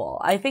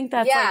fool. I think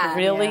that's like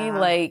really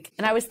like,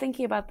 and I was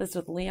thinking about this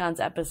with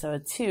Leon's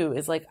episode too,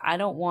 is like, I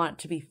don't want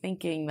to be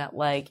thinking that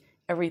like,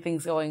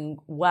 everything's going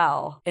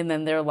well, and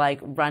then they're like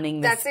running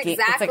this game.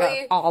 Exactly.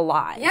 It's like all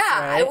lies. Yeah,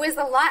 right? It was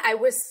a lot. I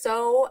was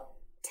so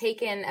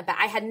taken aback.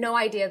 I had no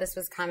idea this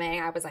was coming.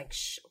 I was like,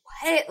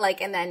 what?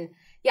 Like, and then,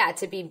 yeah,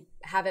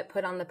 have it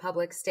put on the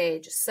public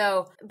stage.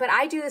 So, but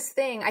I do this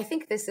thing. I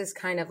think this is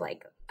kind of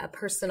like a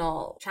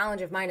personal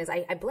challenge of mine is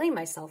I blame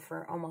myself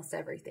for almost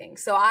everything.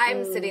 So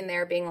I'm sitting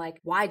there being like,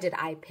 why did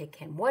I pick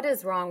him? What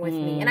is wrong with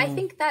me? And I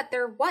think that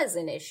there was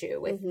an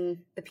issue with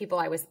the people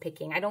I was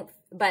picking.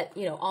 But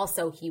you know,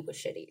 also he was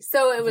shitty.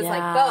 So it was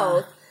like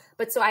both.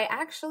 But so I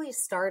actually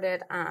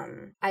started,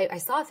 I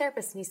saw a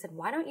therapist and he said,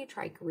 why don't you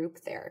try group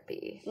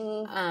therapy?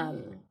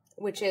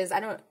 Which is, I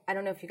don't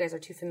know if you guys are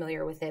too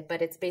familiar with it,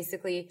 but it's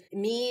basically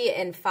me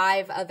and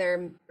 6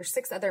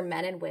 other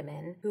men and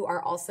women who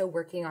are also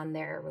working on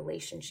their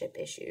relationship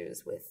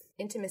issues with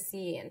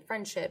intimacy and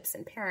friendships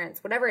and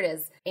parents, whatever it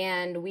is.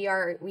 And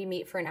we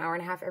meet for an hour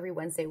and a half every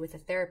Wednesday with a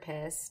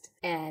therapist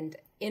and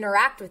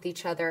interact with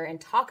each other and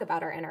talk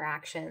about our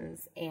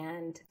interactions.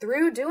 And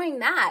through doing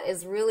that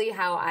is really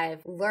how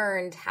I've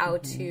learned how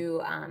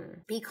to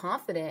be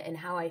confident in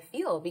how I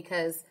feel,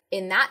 because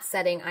in that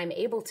setting, I'm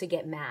able to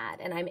get mad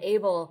and I'm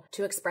able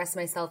to express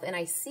myself. And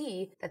I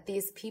see that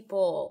these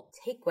people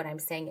take what I'm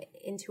saying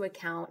into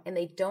account and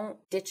they don't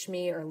ditch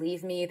me or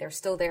leave me. They're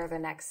still there the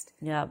next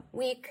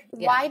week.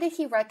 Yeah. Why did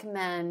he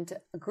recommend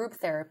group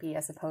therapy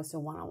as opposed to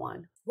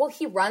one-on-one? Well,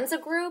 he runs a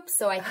group,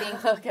 so I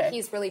think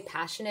he's really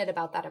passionate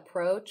about that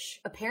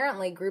approach.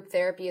 Apparently, group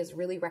therapy is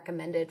really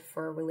recommended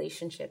for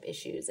relationship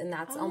issues, and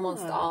that's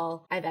almost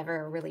all I've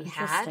ever really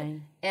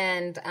had.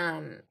 And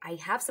I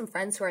have some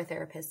friends who are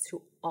therapists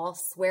who all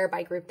swear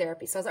by group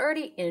therapy, so I was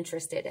already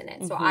interested in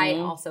it. So I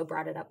also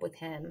brought it up with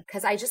him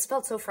because I just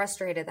felt so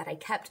frustrated that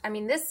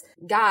this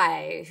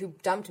guy who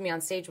dumped me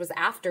on stage was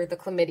after the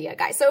chlamydia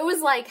guy. So it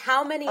was like,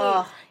 how many...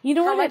 you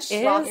know what it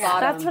is?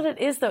 That's what it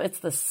is, though. It's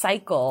the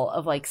cycle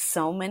of like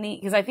so many,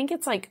 because I think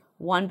it's like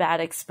one bad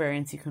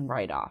experience you can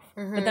write off.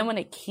 But then when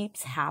it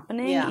keeps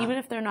happening, even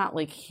if they're not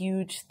like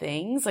huge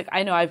things, like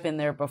I know I've been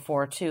there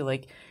before too,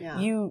 like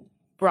you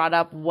brought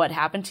up what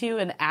happened to you,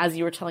 and as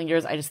you were telling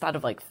yours, I just thought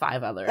of like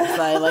 5 others that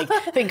I like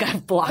think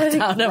I've blocked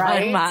out of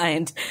my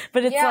mind.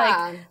 But it's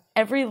like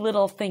every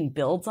little thing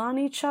builds on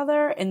each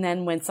other, and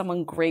then when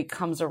someone great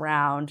comes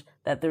around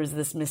that there's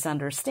this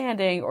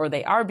misunderstanding or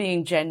they are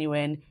being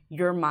genuine,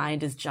 your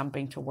mind is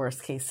jumping to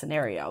worst case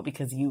scenario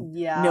because you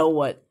know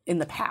what in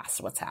the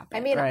past what's happened. I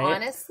mean,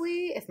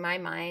 honestly, if my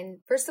mind,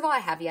 first of all, I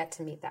have yet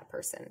to meet that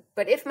person,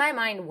 but if my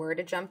mind were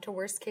to jump to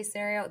worst case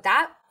scenario,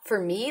 that for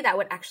me, that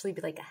would actually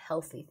be like a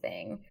healthy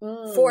thing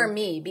for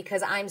me,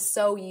 because I'm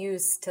so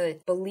used to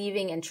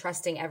believing and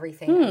trusting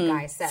everything a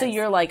guy says. So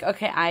you're like,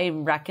 okay, I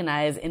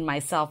recognize in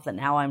myself that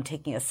now I'm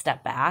taking a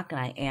step back and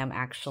I am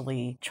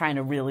actually trying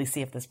to really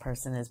see if this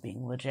person is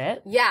being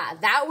legit. Yeah,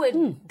 that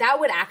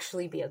would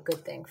actually be a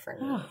good thing for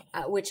me,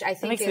 which I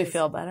think That makes me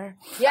feel better.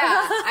 Yeah,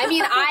 I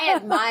mean, I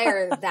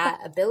admire that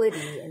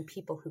ability in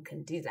people who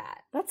can do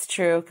that. That's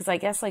true, because I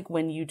guess like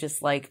when you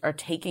just like are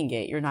taking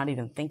it, you're not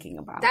even thinking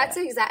about That's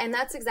it.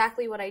 That's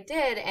exactly what I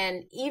did.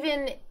 And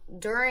even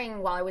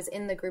while I was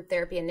in the group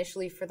therapy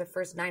initially for the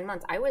first 9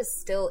 months, I was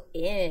still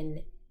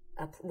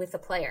with a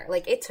player.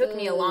 Like, it took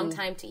me a long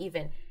time to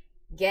even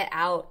get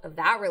out of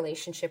that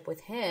relationship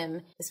with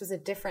him. This was a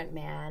different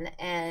man.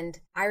 And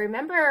I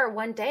remember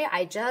one day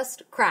I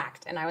just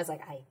cracked and I was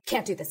like, I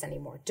can't do this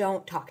anymore.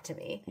 Don't talk to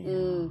me.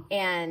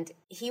 And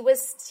he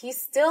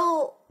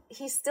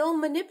still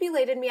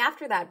manipulated me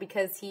after that,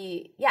 because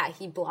he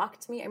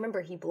blocked me. I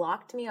remember he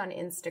blocked me on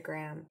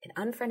Instagram and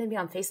unfriended me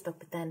on Facebook,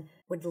 but then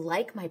would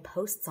like my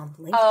posts on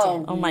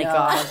LinkedIn. Oh my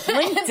God.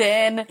 LinkedIn.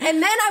 And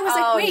then I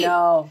was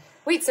no.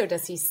 wait, so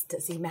does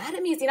he mad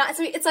at me? Is he not?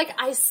 So it's like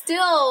I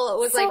still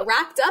was like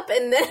wrapped up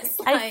in this.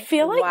 I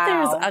feel like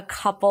there's a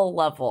couple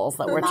levels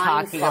that we're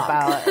talking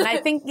about. And I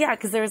think,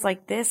 because there's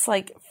like this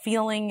like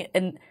feeling,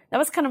 and that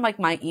was kind of like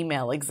my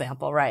email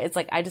example, right? It's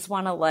like, I just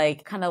want to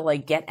like kind of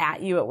like get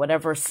at you at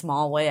whatever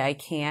small way I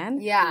can.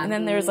 Yeah. And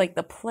then there's like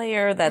the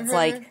player that's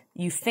like,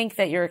 you think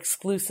that you're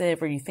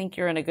exclusive or you think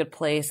you're in a good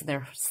place and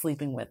they're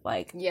sleeping with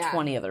like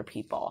 20 other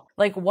people.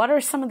 Like, what are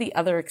some of the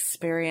other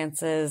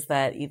experiences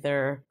that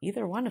either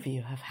one of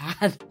you have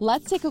had?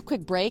 Let's take a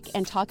quick break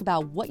and talk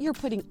about what you're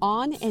putting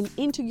on and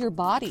into your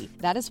body.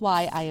 That is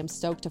why I am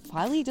stoked to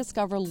finally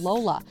discover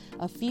Lola,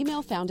 a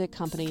female-founded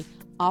company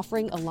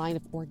offering a line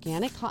of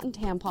organic cotton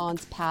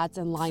tampons, pads,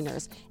 and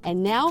liners.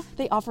 And now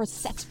they offer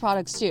sex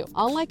products too.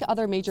 Unlike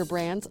other major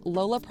brands,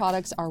 Lola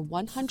products are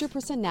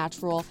 100%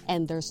 natural,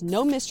 and there's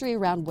no mystery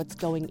around what's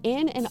going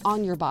in and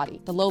on your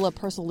body. The Lola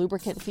Personal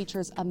Lubricant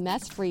features a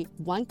mess-free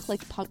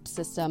one-click pump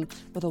system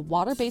with a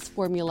water-based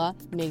formula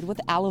made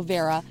with aloe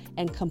vera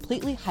and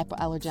completely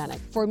hypoallergenic.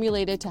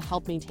 Formulated to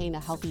help maintain a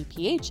healthy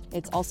pH,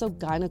 it's also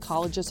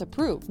gynecologist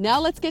approved. Now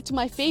let's get to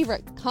my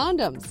favorite,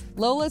 condoms.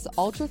 Lola's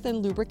ultra-thin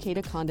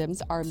lubricated condoms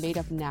are made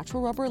of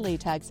natural rubber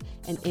latex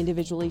and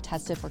individually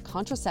tested for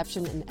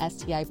contraception and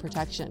STI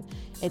protection.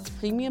 It's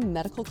premium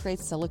medical-grade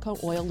silicone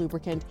oil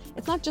lubricant.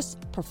 It's not just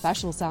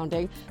professional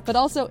sounding, but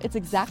also it's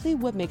exactly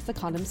what makes the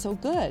condom so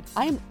good.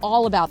 I am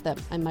all about them,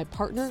 and my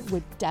partner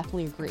would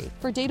definitely agree.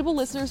 For Dateable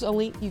listeners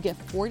only, you get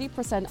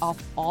 40%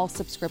 off all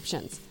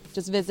subscriptions.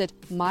 Just visit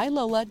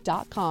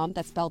mylola.com,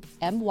 that's spelled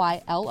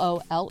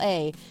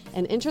MYLOLA,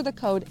 and enter the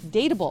code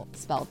DATEABLE,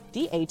 spelled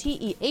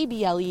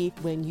DATEABLE,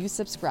 when you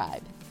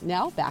subscribe.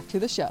 Now back to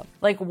the show.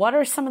 Like, what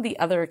are some of the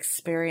other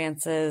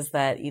experiences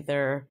that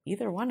either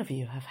one of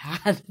you have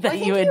had that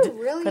you would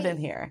put in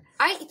here?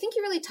 I think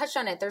you really touched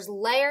on it. There's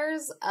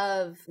layers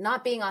of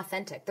not being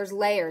authentic. There's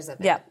layers of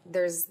it. Yep.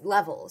 There's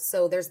levels.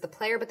 So there's the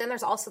player, but then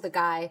there's also the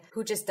guy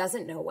who just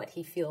doesn't know what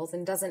he feels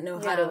and doesn't know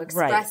how to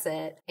express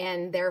it,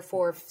 and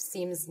therefore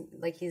seems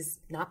like he's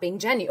not being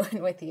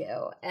genuine with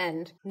you.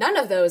 And none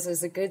of those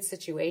is a good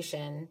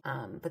situation,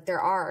 but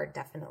there are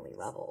definitely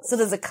levels. So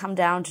does it come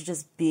down to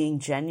just being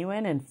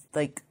genuine and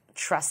like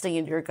trusting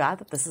in your gut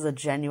that this is a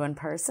genuine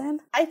person?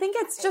 I think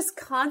it's just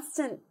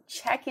constant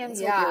check-ins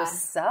with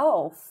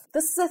yourself.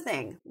 This is the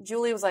thing.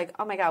 Julie was like,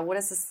 oh my God, what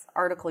is this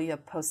article you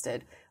have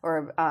posted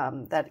or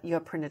that you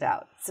have printed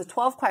out? So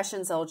 12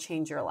 questions that will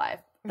change your life.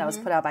 That was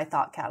put out by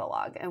Thought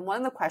Catalog. And one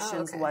of the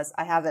questions was,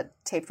 I have it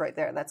taped right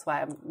there. That's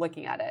why I'm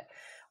looking at it.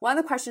 One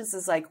of the questions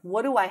is like,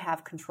 what do I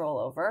have control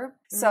over?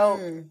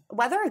 So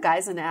whether a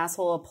guy's an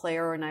asshole, a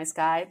player, or a nice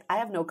guy, I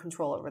have no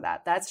control over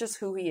that. That's just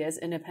who he is,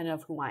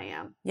 independent of who I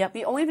am. Yep.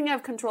 The only thing I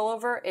have control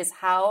over is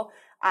how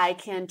I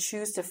can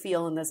choose to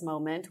feel in this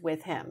moment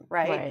with him,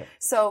 right?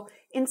 So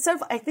instead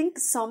of, I think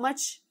so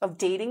much of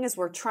dating is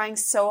we're trying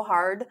so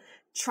hard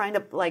trying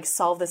to like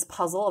solve this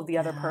puzzle of the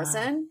other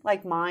person,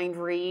 like mind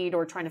read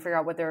or trying to figure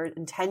out what their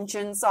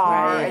intentions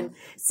are and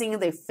seeing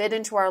if they fit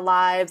into our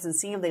lives and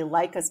seeing if they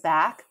like us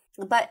back.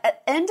 But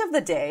at the end of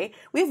the day,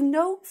 we have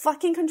no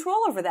fucking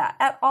control over that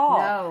at all.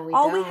 No, we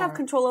all don't. we have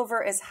control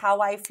over is how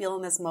I feel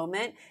in this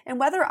moment. And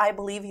whether I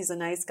believe he's a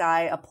nice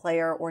guy, a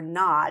player, or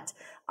not,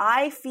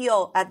 I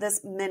feel at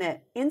this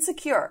minute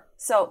insecure.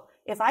 So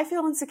if I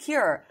feel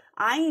insecure,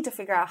 I need to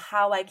figure out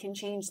how I can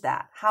change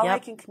that, how I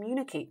can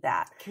communicate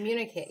that.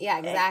 Yeah,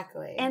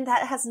 exactly. And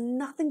that has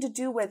nothing to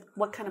do with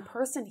what kind of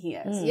person he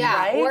is. Yeah,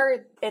 right?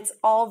 or it's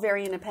all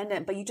very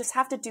independent, but you just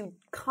have to do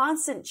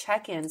constant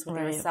check-ins with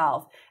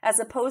yourself as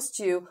opposed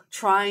to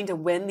trying to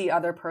win the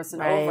other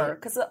person over.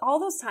 Because all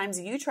those times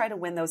you try to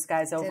win those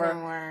guys over,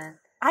 didn't work.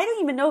 I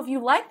don't even know if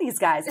you like these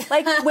guys.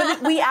 Like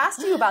when we asked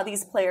you about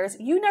these players,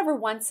 you never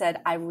once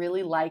said, I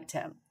really liked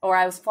him, or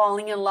I was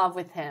falling in love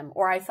with him,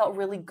 or I felt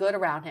really good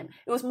around him.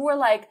 It was more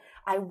like,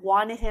 I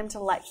wanted him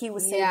to he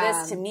was saying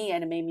this to me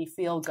and it made me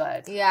feel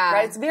good. Yeah.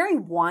 Right? It's very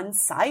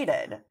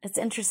one-sided. It's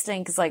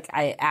interesting because like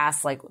I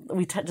asked, like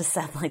we just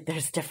said, like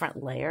there's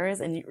different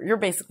layers, and you're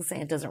basically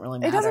saying it doesn't really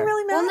matter. It doesn't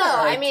really matter.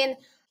 Well, no, I mean,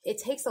 it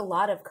takes a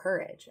lot of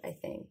courage, I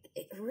think.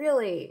 It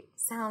really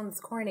sounds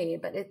corny,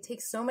 but it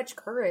takes so much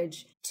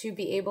courage to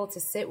be able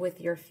to sit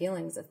with your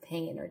feelings of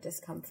pain or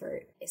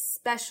discomfort,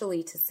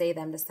 especially to say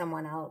them to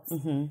someone else.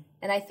 Mm-hmm.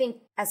 And I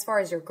think as far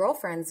as your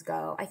girlfriends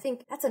go, I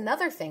think that's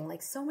another thing.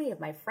 Like so many of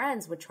my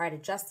friends would try to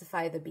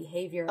justify the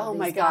behavior of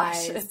these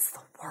guys. It's the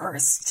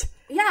worst.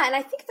 Yeah, and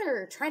I think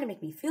they're trying to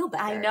make me feel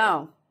better.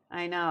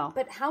 I know.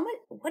 But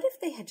what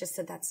if they had just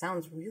said, that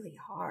sounds really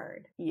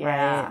hard?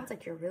 Yeah. It sounds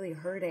like you're really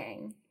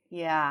hurting.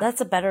 Yeah.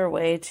 That's a better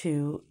way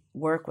to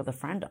work with a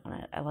friend on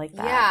it. I like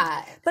that.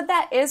 Yeah. But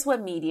that is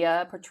what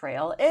media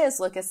portrayal is.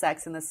 Look at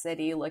Sex and the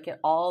City. Look at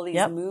all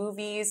these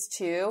movies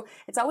too.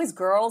 It's always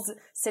girls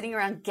sitting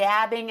around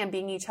gabbing and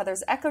being each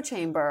other's echo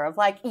chamber of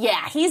like,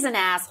 yeah, he's an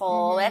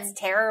asshole. That's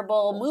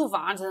terrible. Move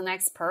on to the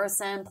next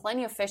person.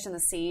 Plenty of fish in the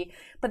sea.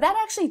 But that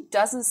actually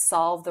doesn't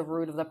solve the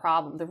root of the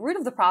problem. The root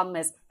of the problem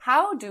is,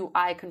 how do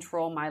I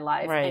control my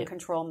life and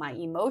control my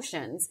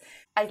emotions?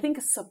 I think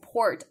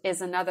support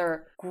is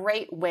another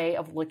great way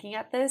of looking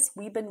at this.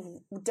 We've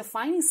been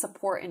defining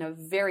support in a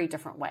very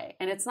different way,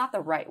 and it's not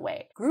the right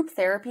way. Group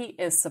therapy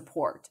is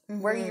support,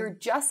 where you're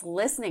just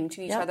listening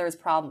to each other's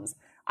problems.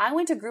 I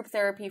went to group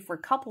therapy for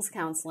couples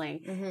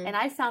counseling, and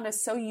I found it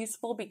so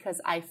useful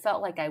because I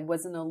felt like I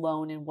wasn't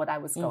alone in what I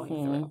was going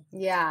through.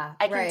 Yeah,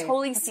 I can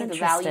totally see the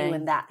value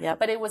in that.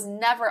 But it was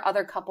never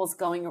other couples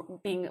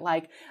being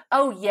like,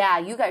 oh yeah,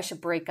 you guys should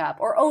break up,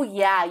 or oh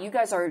yeah,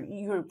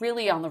 you're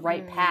really on the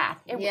right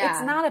path.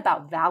 It's not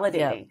about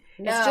validating.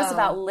 It's just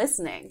about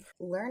listening.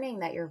 Learning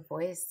that your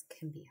voice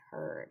can be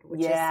heard,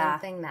 which is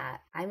something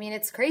that, I mean,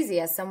 it's crazy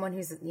as someone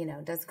who's,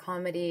 does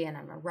comedy and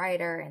I'm a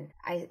writer, and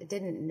I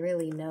didn't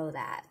really know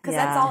that. Because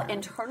that's all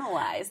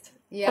internalized.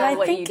 Yeah,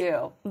 what you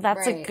do.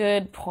 That's a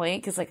good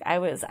point, because like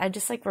I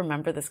just like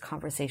remember this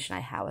conversation I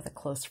had with a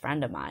close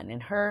friend of mine,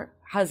 and her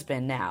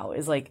husband now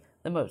is like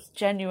the most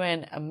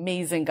genuine,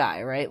 amazing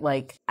guy, right?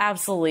 Like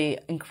absolutely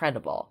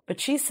incredible. But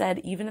she said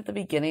even at the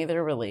beginning of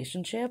their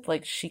relationship,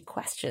 like she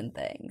questioned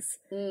things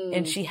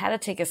and she had to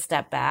take a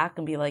step back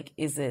and be like,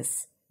 is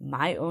this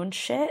my own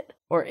shit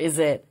or is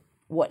it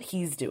what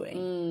he's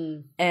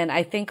doing? And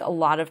I think a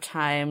lot of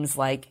times,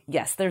 like,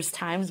 yes, there's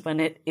times when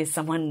it is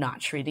someone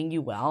not treating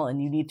you well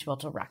and you need to be able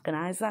to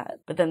recognize that.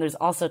 But then there's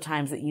also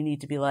times that you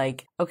need to be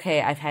like,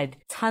 okay, I've had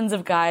tons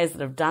of guys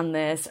that have done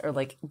this or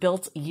like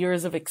built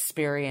years of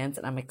experience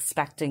and I'm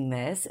expecting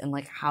this. And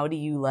like, how do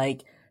you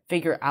like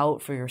figure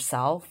out for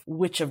yourself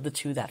which of the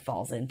two that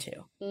falls into?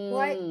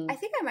 Well, I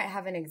think I might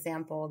have an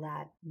example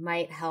that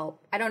might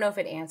help. I don't know if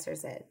it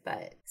answers it,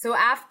 but so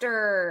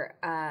after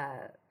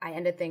I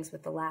ended things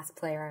with the last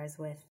player I was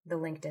with, the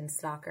LinkedIn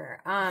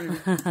stalker, I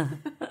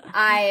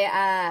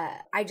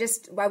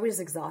was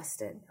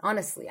exhausted.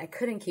 Honestly, I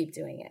couldn't keep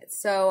doing it.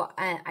 So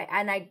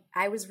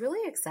I was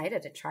really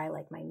excited to try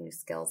like my new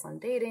skills on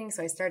dating.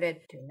 So I started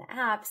doing the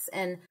apps,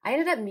 and I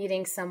ended up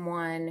meeting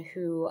someone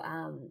who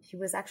he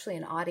was actually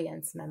an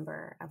audience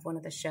member of one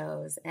of the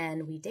shows,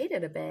 and we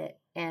dated a bit.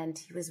 And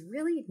he was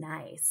really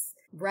nice,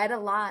 read a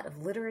lot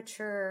of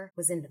literature,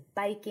 was into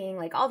biking,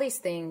 like all these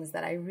things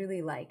that I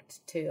really liked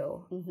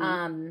too.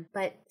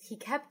 But he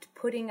kept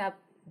putting up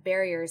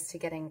barriers to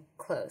getting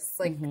close.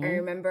 Like I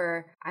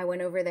remember I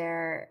went over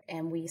there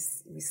and we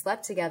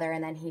slept together,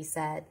 and then he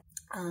said,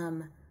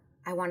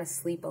 I want to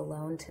sleep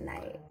alone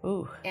tonight.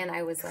 Ooh. And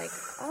I was like,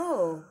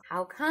 oh,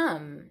 how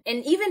come?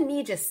 And even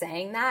me just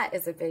saying that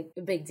is a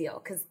big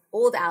deal, because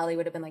old Allie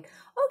would have been like,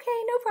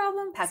 okay, no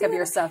problem. Pack up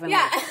your stuff. And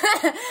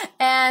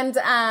and,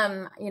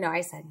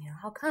 I said,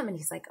 how come? And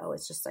he's like, oh,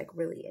 it's just like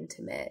really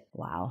intimate.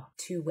 Wow.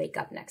 To wake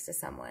up next to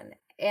someone.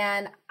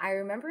 And I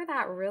remember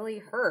that really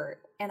hurt,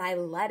 and I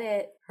let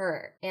it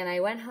hurt. And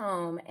I went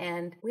home,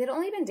 and we had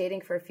only been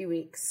dating for a few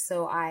weeks.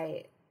 So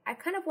I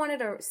kind of wanted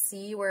to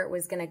see where it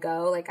was going to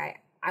go. Like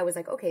I was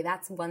like, okay,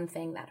 that's one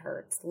thing that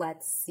hurts.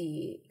 Let's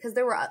see. Because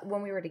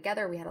when we were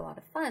together, we had a lot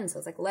of fun. So I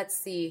was like, let's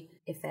see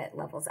if it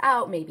levels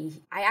out.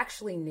 Maybe I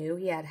actually knew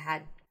he had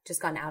just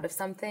gotten out of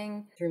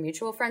something through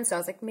mutual friends. So I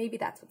was like, maybe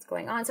that's what's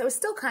going on. So I was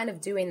still kind of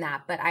doing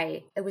that. But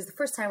it was the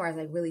first time where I was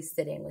like really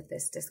sitting with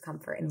this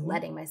discomfort and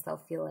letting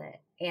myself feel it.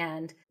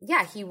 And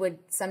yeah, he would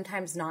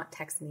sometimes not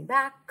text me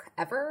back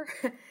ever.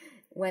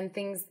 when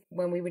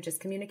we would just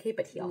communicate,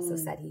 but he also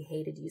said he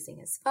hated using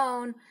his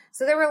phone.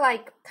 So there were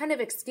like kind of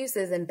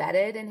excuses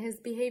embedded in his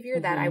behavior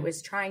that I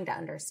was trying to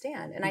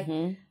understand. And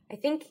I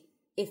think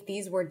if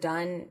these were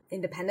done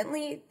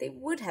independently, they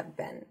would have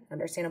been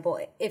understandable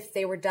if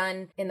they were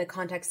done in the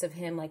context of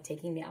him like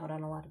taking me out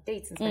on a lot of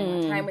dates and spending a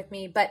lot of time with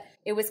me. But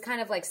it was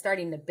kind of like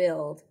starting to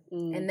build.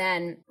 And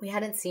then we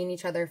hadn't seen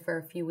each other for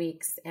a few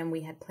weeks, and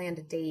we had planned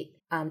a date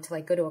to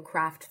like go to a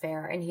craft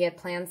fair, and he had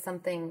planned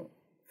something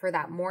for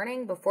that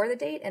morning before the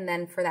date and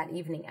then for that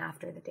evening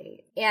after the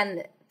date.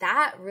 And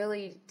that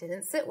really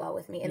didn't sit well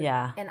with me. And,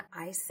 and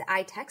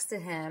I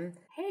texted him,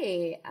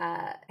 hey,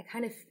 I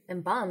kind of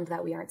am bummed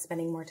that we aren't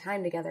spending more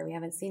time together. We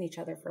haven't seen each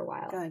other for a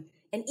while. Good.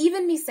 And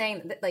even me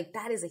saying that, like,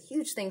 that is a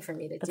huge thing for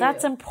me to do. But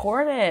that's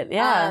important.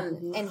 Yeah.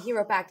 And he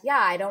wrote back, yeah,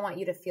 I don't want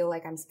you to feel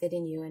like I'm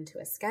fitting you into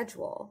a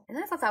schedule. And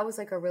I thought that was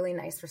like a really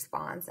nice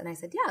response. And I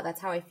said, yeah, that's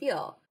how I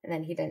feel. And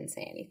then he didn't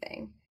say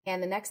anything.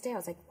 And the next day I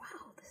was like,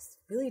 wow, this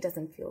really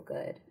doesn't feel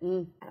good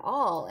at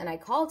all. And I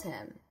called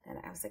him and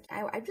I was like,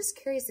 I'm just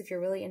curious if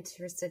you're really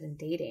interested in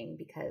dating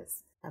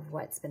because of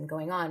what's been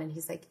going on. And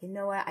he's like, you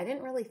know what? I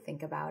didn't really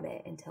think about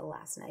it until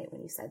last night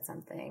when you said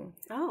something.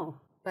 Oh.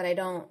 But I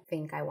don't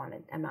think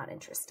I'm not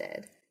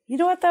interested. You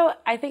know what, though?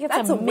 I think it's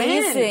That's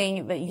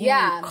amazing that you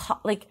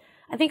like,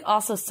 I think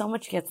also so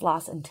much gets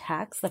lost in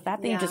text. The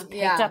fact that you just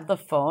picked up the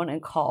phone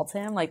and called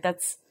him, like,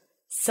 that's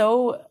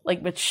so,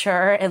 like,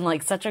 mature and,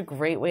 like, such a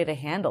great way to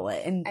handle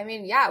it. And I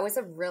mean, that was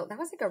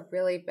like a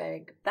really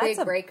big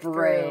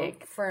breakthrough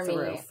for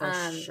me. For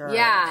sure.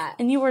 Yeah.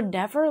 And you were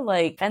never,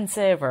 like,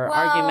 offensive or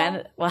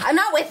argumentative. Well, I'm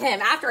not with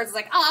him. Afterwards, it's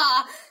like,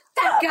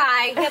 that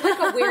guy. He had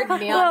like a weird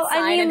neon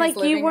sign I mean, in like,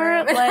 his you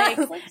weren't room. like,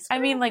 I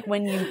mean, like,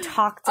 when you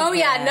talked to him,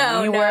 you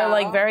were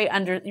like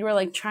you were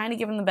like trying to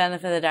give him the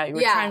benefit of the doubt. You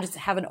were trying to just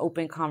have an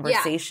open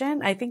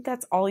conversation. Yeah. I think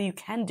that's all you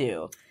can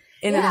do.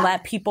 And then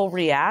let people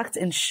react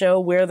and show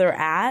where they're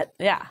at.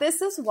 Yeah.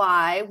 This is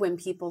why when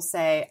people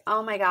say,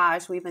 oh my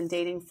gosh, we've been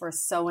dating for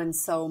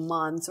so-and-so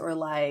months or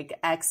like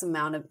X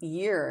amount of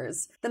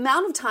years, the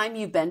amount of time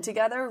you've been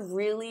together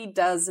really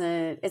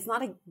it's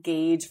not a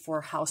gauge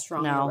for how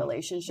strong your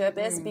relationship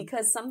is,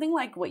 because something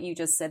like what you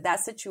just said, that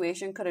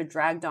situation could have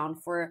dragged on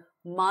for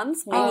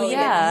months, maybe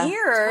even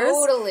years.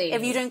 Totally.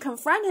 If you didn't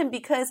confront him,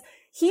 because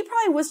he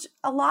probably was,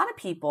 a lot of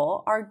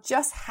people are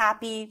just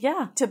happy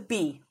to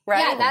be,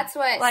 right? Yeah, that's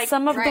what, like,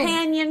 some of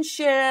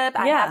companionship.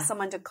 I have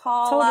someone to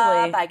call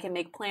up. I can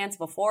make plans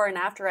before and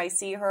after I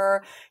see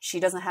her. She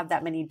doesn't have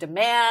that many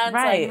demands.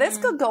 Right. Like, this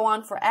could go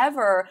on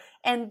forever.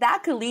 And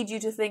that could lead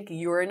you to think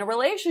you're in a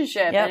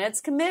relationship and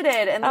it's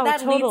committed. And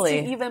that leads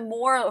to even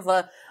more of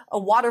a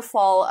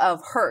waterfall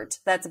of hurt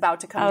that's about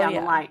to come down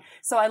the line.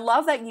 So I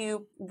love that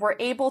you were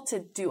able to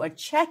do a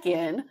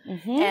check-in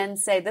and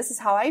say, this is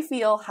how I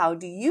feel. How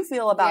do you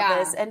feel about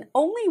this? And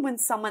only when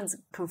someone's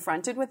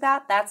confronted with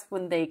that, that's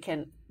when they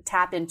can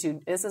tap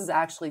into, this is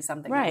actually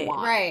something I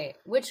want. Right.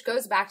 Which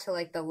goes back to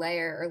like the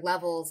layer or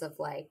levels of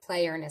like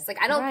playerness. Like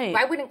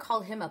I wouldn't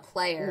call him a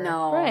player.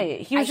 No.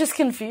 Right. He was just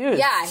confused.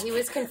 Yeah, he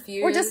was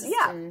confused. Or just, he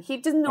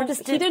didn't know,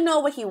 he didn't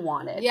know what he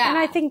wanted. Yeah. And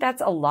I think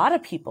that's a lot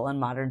of people in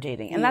modern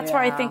dating. And that's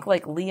where I think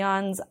like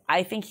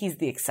I think he's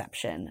the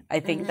exception. I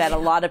think that a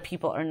lot of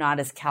people are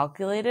not as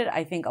calculated.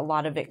 I think a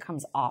lot of it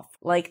comes off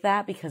like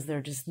that because they're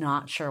just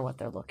not sure what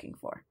they're looking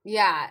for.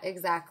 Yeah,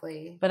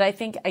 exactly. But I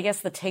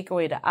guess the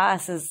takeaway to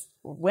us is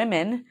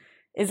women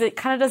is it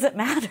kind of doesn't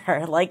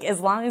matter. Like, as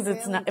long as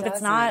it's not, if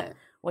it's not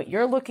what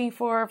you're looking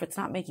for, if it's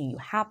not making you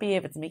happy,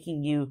 if it's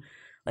making you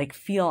like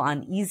feel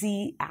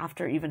uneasy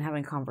after even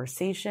having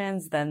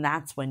conversations, then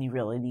that's when you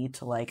really need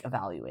to like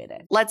evaluate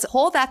it. Let's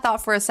hold that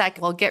thought for a sec.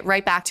 We'll get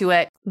right back to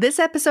it. This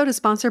episode is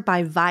sponsored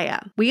by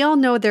Viia. We all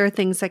know there are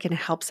things that can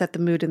help set the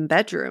mood in the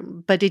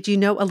bedroom, but did you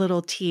know a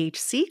little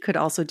THC could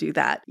also do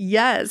that?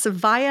 Yes,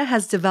 Viia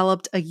has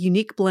developed a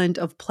unique blend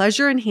of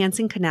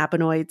pleasure-enhancing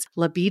cannabinoids,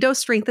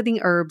 libido-strengthening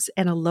herbs,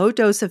 and a low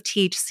dose of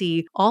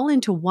THC all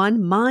into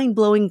one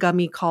mind-blowing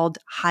gummy called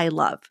High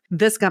Love.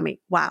 This gummy,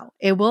 wow,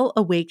 it will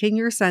awaken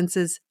your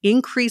senses,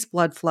 increase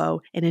blood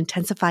flow, and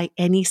intensify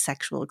any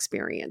sexual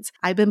experience.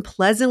 I've been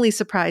pleasantly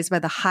surprised by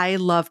the High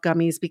Love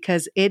gummies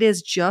because it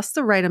is just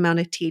the right amount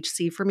of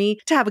THC for me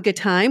to have a good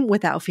time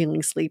without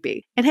feeling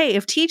sleepy. And hey,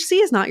 if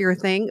THC is not your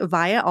thing,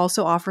 Viia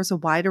also offers a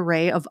wide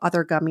array of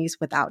other gummies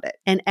without it.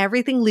 And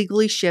everything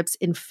legally ships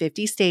in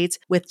 50 states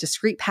with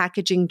discreet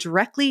packaging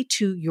directly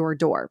to your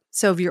door.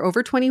 So if you're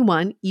over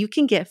 21, you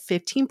can get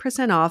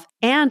 15% off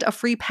and a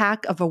free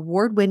pack of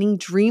award-winning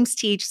Dreams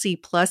THC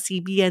plus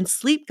CBN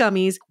sleep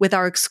gummies with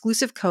our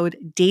exclusive code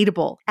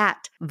DATEABLE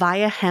at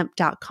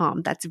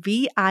viiahemp.com. That's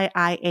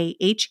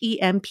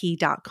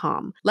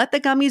VIIAHEMP.com. Let the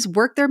gummies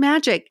work their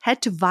magic.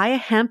 Head to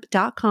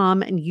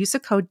viiahemp.com and use the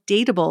code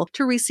DATEABLE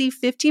to receive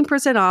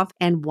 15% off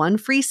and one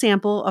free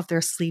sample of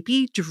their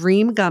Sleepy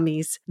Dream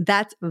gummies.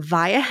 That's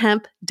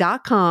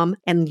viiahemp.com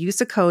and use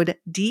the code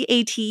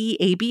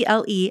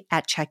DATEABLE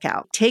at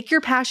checkout. Take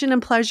your passion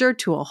and pleasure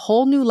to a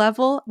whole new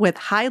level with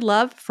High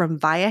Love from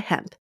Viia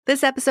Hemp.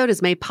 This episode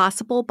is made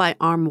possible by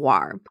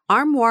Armoire.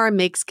 Armoire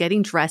makes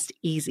getting dressed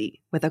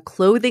easy. With a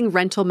clothing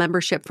rental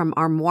membership from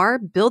Armoire,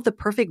 build the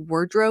perfect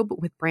wardrobe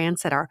with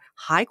brands that are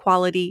high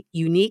quality,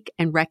 unique,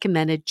 and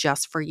recommended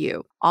just for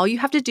you. All you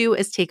have to do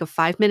is take a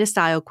 5-minute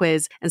style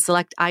quiz and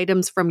select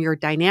items from your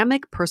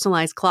dynamic,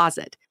 personalized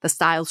closet. The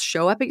styles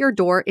show up at your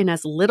door in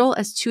as little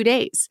as 2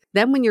 days.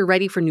 Then when you're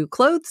ready for new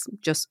clothes,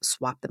 just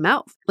swap them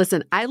out.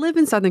 Listen, I live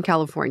in Southern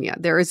California.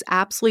 There is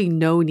absolutely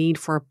no need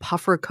for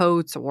puffer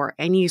coats or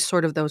any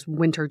sort of those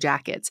winter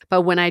jackets.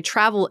 But when I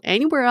travel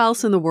anywhere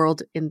else in the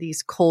world in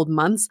these cold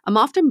months, I'm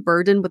often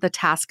burdened with the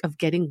task of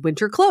getting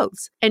winter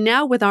clothes. And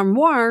now with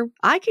Armoire,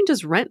 I can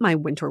just rent my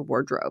winter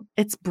wardrobe.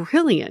 It's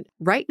brilliant.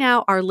 Right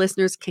now, our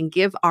listeners can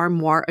give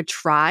Armoire a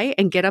try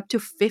and get up to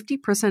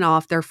 50%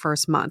 off their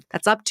first month.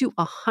 That's up to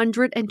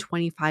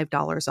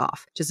 $125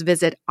 off. Just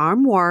visit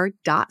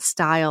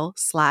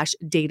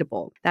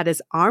armoire.style/dateable. That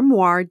is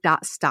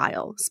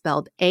armoire.style,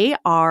 spelled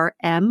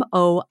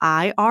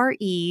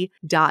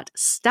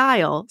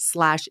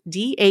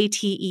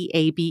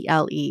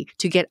ARMOIRE.style/DATEABLE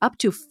to get up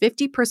to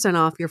 50%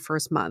 off your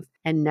first month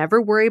and never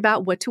worry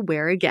about what to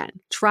wear again.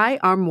 Try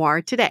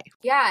Armoire today.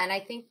 Yeah, and I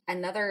think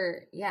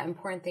another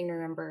important thing to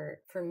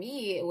remember for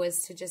me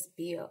was to just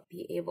be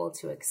able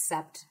to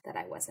accept that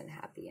I wasn't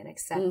happy and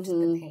accept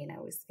the pain I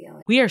was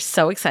feeling. We are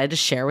so excited to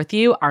share with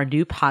you our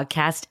new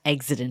podcast,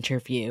 Exit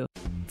Interview.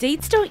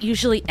 Dates don't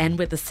usually end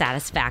with a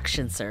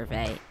satisfaction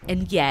survey,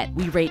 and yet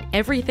we rate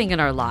everything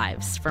in our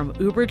lives, from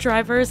Uber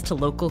drivers to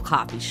local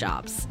coffee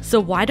shops. So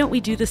why don't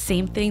we do the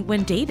same thing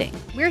when dating?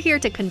 We're here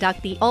to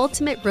conduct the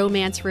ultimate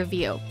romance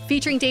review,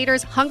 featuring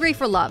daters hungry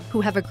for love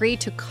who have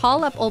agreed to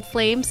call up old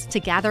flames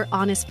to gather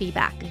honest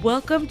feedback.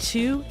 Welcome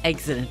to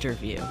Exit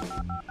Interview.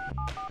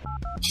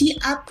 He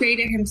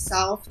upgraded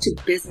himself to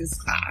business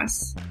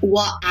class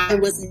while I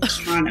was in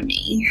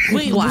economy.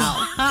 Wait,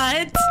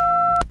 what?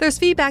 There's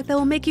feedback that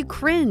will make you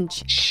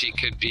cringe. She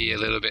could be a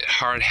little bit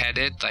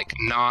hard-headed, like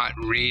not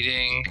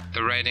reading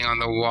the writing on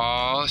the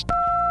wall.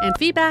 And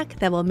feedback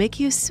that will make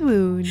you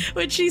swoon.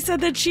 When she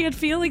said that she had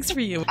feelings for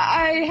you.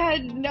 I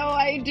had no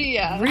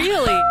idea.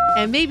 Really?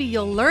 And maybe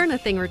you'll learn a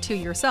thing or two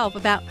yourself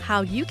about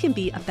how you can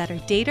be a better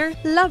dater,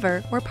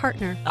 lover, or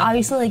partner.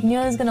 Obviously, like, knew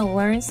I was gonna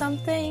learn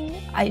something.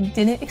 I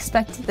didn't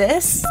expect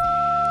this.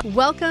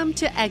 Welcome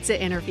to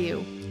Exit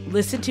Interview.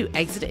 Listen to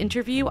Exit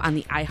Interview on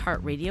the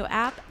iHeartRadio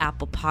app,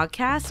 Apple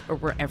Podcasts, or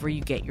wherever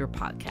you get your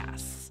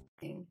podcasts.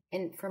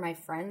 And for my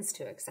friends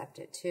to accept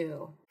it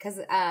too. Because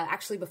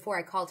actually before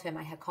I called him,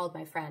 I had called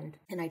my friend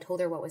and I told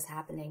her what was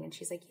happening. And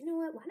she's like, you know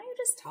what, why don't you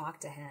just talk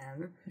to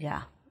him?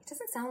 Yeah. It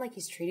doesn't sound like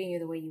he's treating you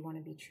the way you want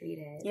to be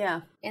treated.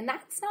 Yeah. And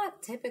that's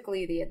not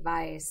typically the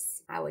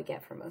advice I would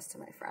get from most of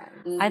my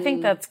friends. I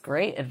think that's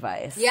great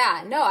advice.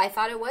 Yeah, no, I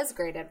thought it was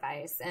great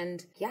advice.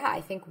 And yeah,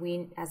 I think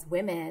we as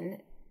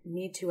women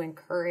need to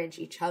encourage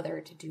each other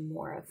to do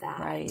more of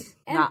that. Right.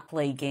 And not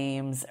play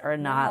games or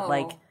not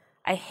like,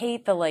 I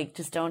hate the like,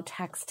 just don't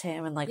text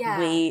him and like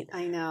wait.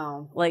 I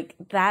know. Like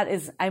that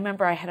is, I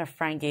remember I had a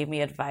friend gave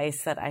me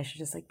advice that I should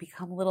just like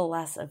become a little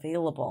less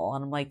available.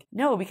 And I'm like,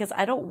 no, because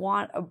I don't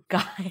want a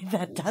guy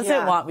that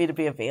doesn't want me to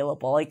be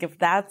available. Like if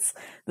that's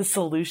the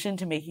solution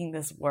to making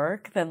this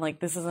work, then like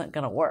this isn't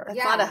going to work.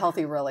 It's not a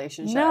healthy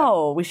relationship.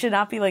 No, we should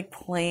not be like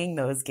playing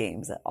those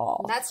games at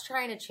all. That's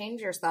trying to change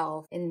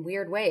yourself in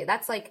weird ways.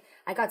 That's like,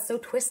 I got so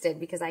twisted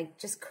because I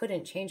just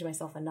couldn't change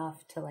myself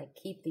enough to like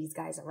keep these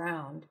guys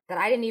around that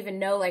I didn't even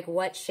know like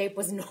what shape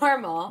was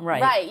normal.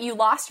 Right. You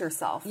lost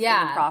yourself in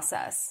the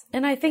process.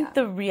 And I think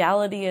the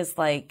reality is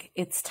like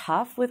it's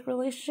tough with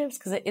relationships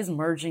because it is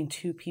merging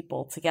two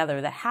people together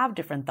that have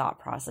different thought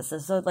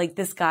processes. So like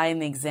this guy in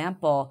the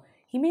example,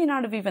 he may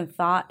not have even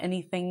thought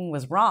anything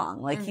was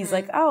wrong. Like he's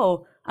like,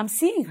 oh, I'm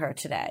seeing her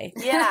today.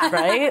 Yeah.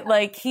 Right?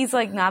 Like he's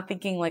like not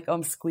thinking like, oh,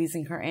 I'm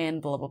squeezing her in,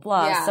 blah, blah,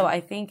 blah. Yeah. So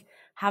I think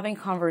having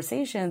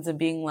conversations and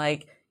being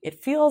like,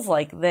 it feels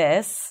like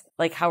this,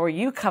 like, how are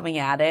you coming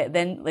at it?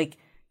 Then like,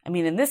 I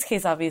mean, in this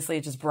case, obviously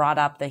it just brought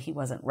up that he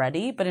wasn't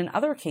ready. But in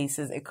other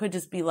cases, it could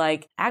just be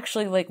like,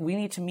 actually, like we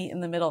need to meet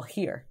in the middle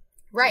here.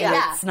 Right.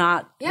 Yeah. It's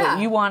not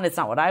what you want. It's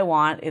not what I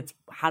want. It's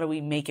how do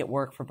we make it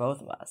work for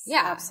both of us?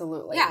 Yeah,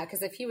 absolutely. Yeah.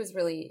 Because if he was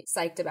really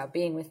psyched about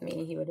being with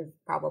me, he would have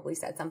probably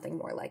said something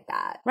more like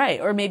that. Right.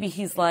 Or maybe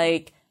he's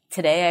like,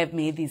 today I've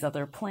made these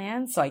other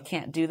plans, so I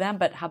can't do them.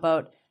 But how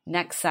about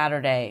next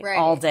Saturday,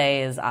 all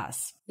day is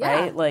us,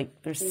 right?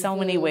 Like there's so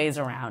many ways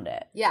around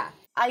it. Yeah.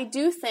 I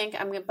do think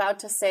I'm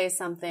about to say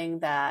something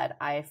that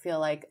I feel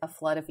like a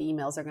flood of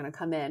emails are going to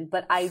come in,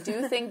 but I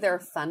do think there are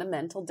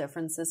fundamental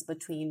differences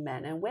between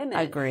men and women.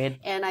 Agreed.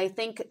 And I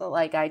think,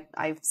 like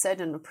I've said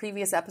in the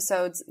previous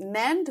episodes,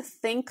 men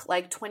think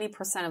like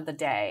 20% of the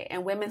day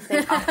and women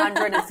think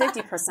 150% of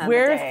the day.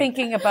 We're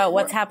thinking about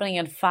what's happening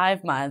in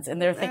 5 months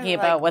and they're thinking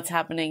about what's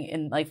happening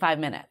in like 5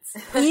 minutes.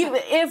 Even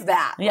if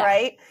that,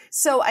 right?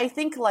 So I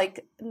think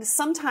like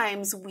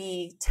sometimes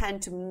we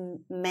tend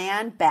to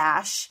man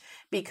bash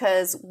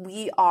because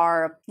we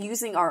are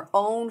using our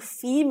own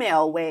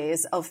female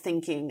ways of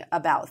thinking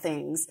about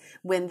things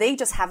when they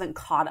just haven't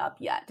caught up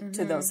yet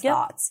to those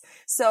thoughts.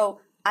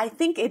 So I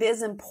think it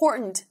is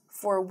important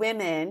for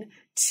women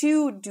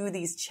to do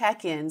these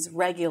check-ins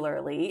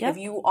regularly if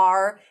you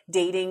are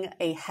dating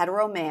a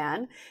hetero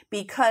man,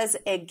 because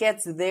it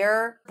gets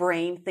their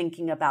brain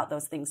thinking about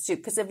those things too.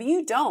 Because if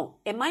you don't,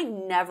 it might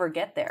never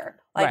get there.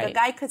 Like a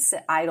guy could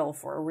sit idle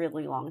for a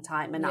really long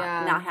time and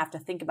not have to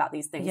think about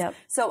these things.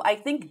 So I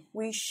think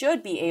we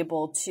should be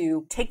able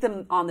to take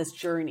them on this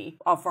journey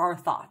of our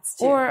thoughts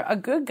too. Or a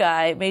good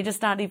guy may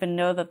just not even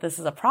know that this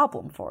is a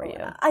problem for you.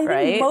 I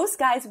think most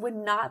guys would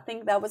not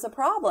think that was a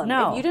problem.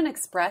 No. If you didn't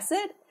express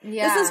it,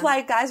 This is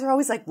why guys are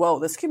always like, whoa,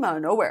 this came out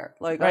of nowhere.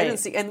 Like, I didn't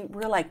see, and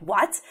we're like,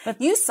 what?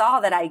 You saw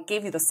that I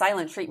gave you the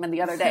silent treatment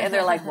the other day. And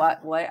they're like,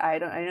 what? I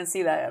didn't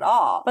see that at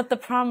all. But the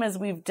problem is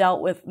we've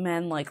dealt with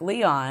men like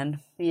Leon.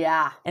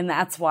 Yeah. And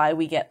that's why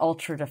we get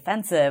ultra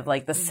defensive.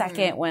 Like the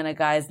second when a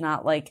guy's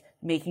not like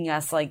making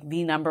us like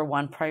the number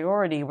one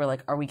priority, we're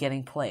like, are we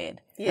getting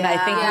played? Yeah. And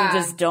I think we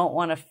just don't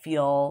want to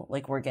feel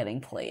like we're getting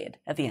played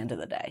at the end of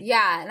the day.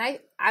 Yeah. And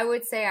I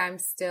would say I'm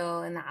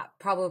still in that,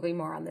 probably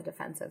more on the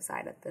defensive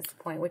side at this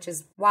point, which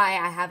is why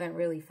I haven't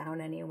really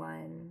found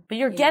anyone. But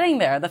you're getting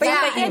there. The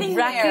fact that you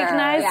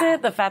recognize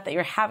it, the fact that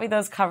you're having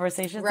those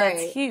conversations,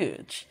 that's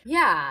huge.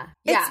 Yeah.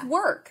 It's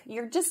work.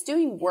 You're just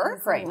doing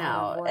work right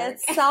now.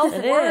 It's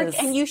self-work.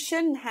 And you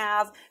shouldn't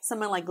have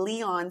someone like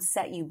Leon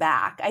set you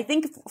back. I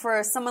think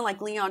for someone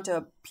like Leon to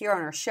appear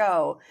on our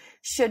show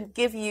should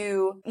give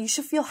you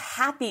should feel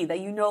happy that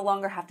you no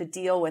longer have to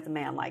deal with a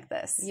man like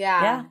this.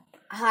 Yeah.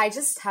 I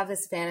just have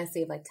this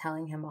fantasy of like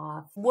telling him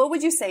off. What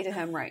would you say to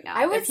him right now?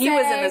 I would if he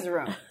was in this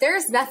room.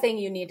 There's nothing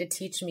you need to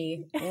teach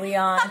me,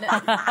 Leon.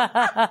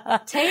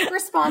 Take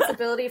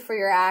responsibility for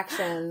your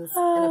actions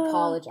and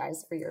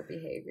apologize for your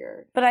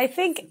behavior. But I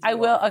think I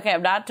will,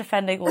 I'm not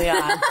defending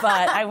Leon,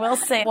 but I will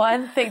say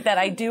one thing that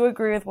I do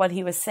agree with what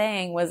he was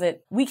saying was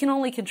that we can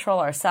only control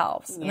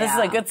ourselves. And this is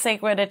a good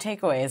segue to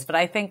takeaways, but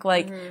I think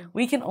like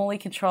we can only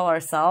control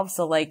ourselves.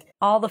 So like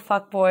all the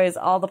fuckboys,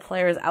 all the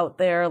players out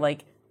there,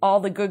 like all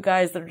the good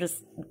guys that are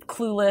just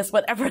clueless,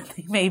 whatever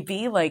they may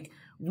be, like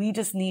we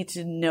just need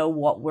to know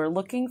what we're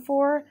looking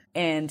for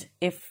and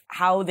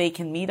how they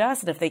can meet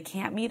us. And if they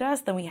can't meet us,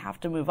 then we have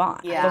to move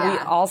on. Yeah. But we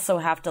also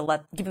have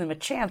to give them a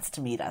chance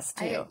to meet us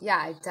too.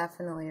 I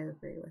definitely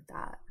agree with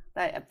that.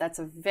 That's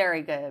a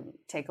very good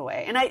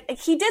takeaway. And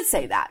he did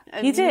say that.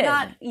 He did.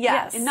 Not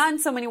in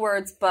so many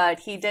words, but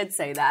he did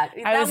say that.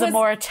 That was a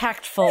more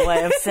tactful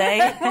way of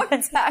saying it. More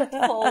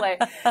tactful way.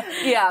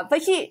 Yeah. But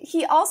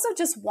he also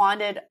just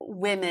wanted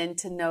women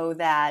to know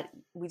that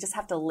we just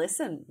have to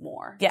listen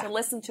more. Yeah. To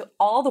listen to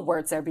all the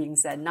words that are being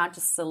said, not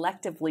just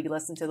selectively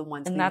listen to the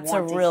ones we want to hear.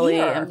 And that's a really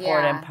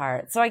important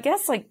part. So I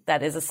guess like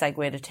that is a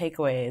segue to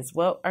takeaways.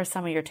 What are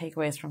some of your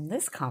takeaways from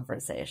this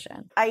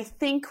conversation? I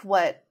think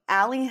what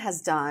Allie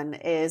has done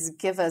is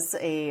give us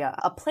a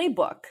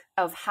playbook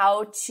of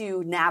how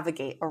to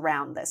navigate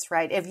around this,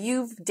 right? If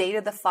you've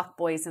dated the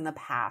fuckboys in the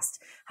past,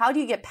 how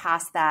do you get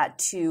past that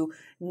to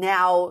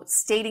now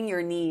stating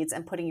your needs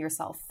and putting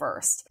yourself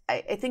first?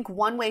 I think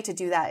one way to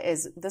do that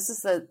is, this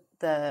is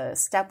the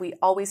step we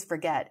always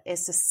forget,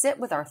 is to sit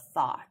with our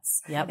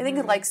thoughts. Yep. I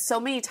think like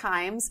so many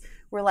times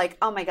we're like,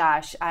 oh my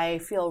gosh, I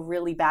feel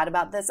really bad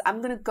about this.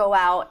 I'm going to go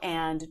out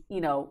and,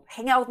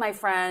 hang out with my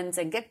friends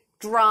and get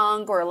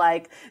drunk or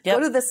like go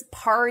to this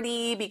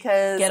party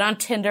because get on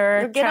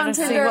Tinder because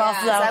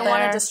I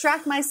want to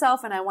distract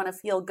myself and I want to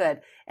feel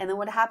good. And then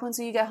what happens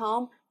when you get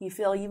home? You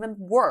feel even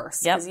worse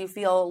because you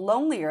feel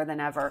lonelier than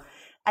ever.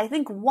 I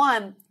think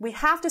we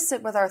have to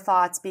sit with our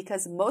thoughts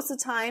because most of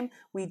the time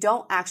we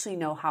don't actually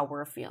know how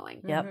we're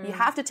feeling. Yep. You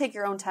have to take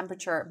your own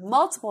temperature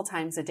multiple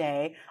times a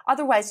day.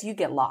 Otherwise you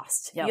get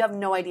lost. Yep. You have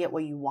no idea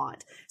what you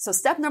want. So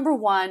step number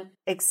 1,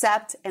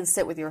 accept and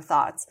sit with your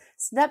thoughts.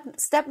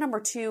 Step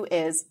number 2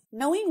 is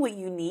knowing what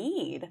you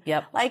need.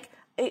 Yep.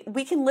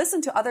 We can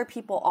listen to other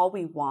people all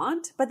we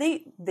want, but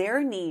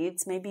their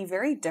needs may be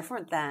very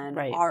different than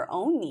our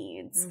own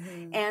needs.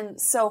 Mm-hmm. And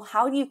so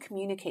how do you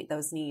communicate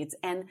those needs?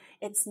 And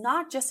it's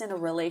not just in a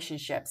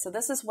relationship. So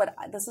this is what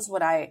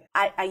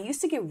I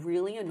used to get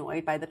really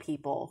annoyed by the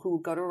people who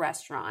go to a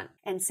restaurant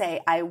and say,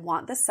 I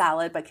want the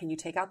salad, but can you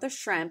take out the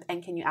shrimp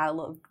and can you add a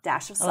little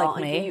dash of salt?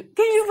 Like me? And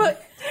can you put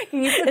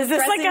is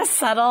this like a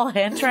subtle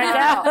hint right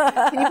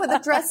now? Can you put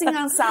the dressing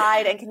on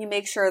side and can you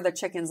make sure the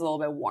chicken's a little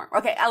bit warm?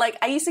 Okay.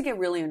 I used to get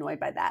really annoyed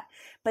by that.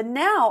 But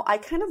now I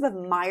kind of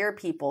admire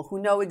people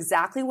who know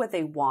exactly what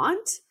they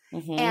want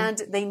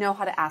and they know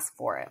how to ask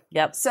for it.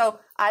 Yep. So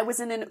I was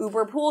in an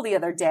Uber pool the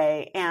other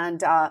day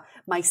and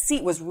my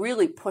seat was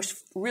really pushed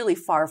really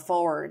far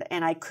forward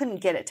and I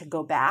couldn't get it to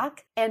go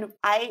back. And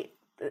I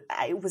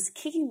was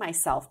kicking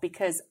myself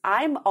because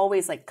I'm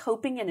always like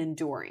coping and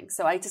enduring.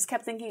 So I just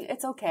kept thinking,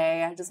 it's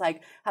okay. I just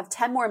have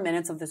 10 more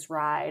minutes of this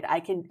ride. I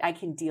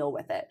can deal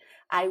with it.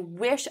 I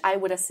wish I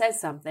would have said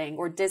something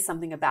or did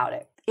something about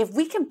it. If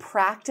we can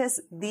practice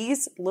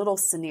these little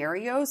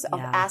scenarios of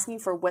asking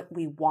for what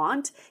we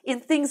want in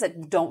things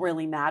that don't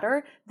really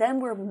matter, then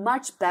we're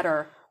much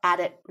better at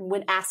it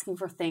when asking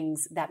for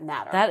things that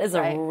matter. That is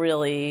a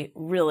really,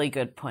 really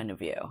good point of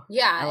view.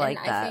 Yeah. I like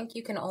that. I think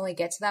you can only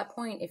get to that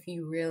point if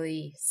you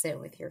really sit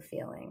with your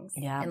feelings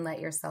and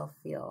let yourself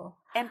feel.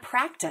 And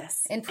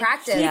practice.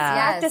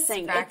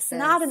 Practicing. It's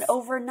not an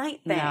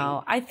overnight thing.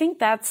 No, I think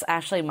that's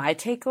actually my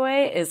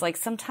takeaway is like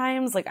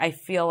sometimes like I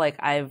feel like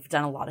I've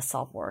done a lot of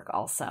self-work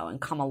also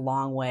and come a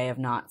long way of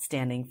not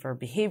standing for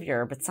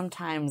behavior. But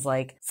sometimes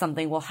like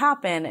something will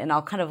happen and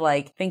I'll kind of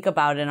like think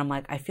about it and I'm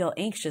like, I feel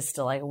anxious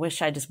still. I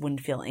wish I just wouldn't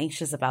feel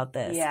anxious about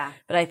this. Yeah.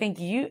 But I think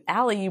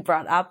Allie, you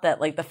brought up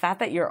that like the fact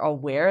that you're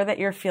aware that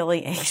you're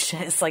feeling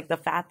anxious, like the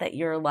fact that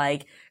you're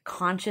like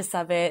conscious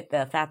of it,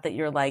 the fact that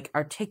you're like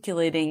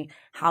articulating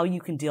how you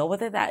can deal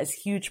with it, that is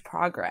huge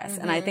progress.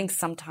 And I think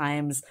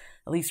sometimes,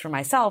 at least for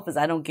myself, is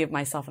I don't give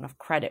myself enough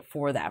credit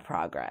for that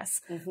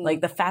progress.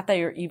 Like the fact that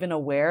you're even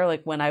aware,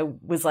 like when I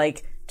was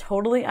like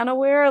totally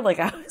unaware, like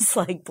I was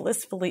like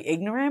blissfully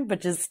ignorant,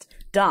 but just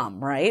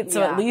dumb, right?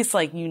 So at least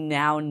like you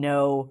now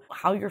know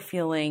how you're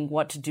feeling,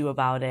 what to do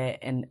about it,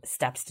 and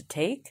steps to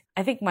take.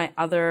 I think my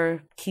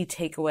other key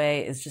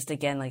takeaway is just,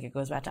 again, like it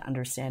goes back to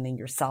understanding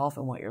yourself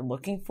and what you're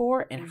looking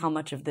for and how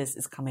much of this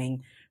is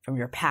coming from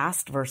your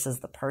past versus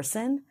the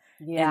person.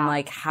 And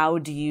like, how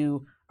do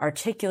you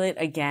articulate,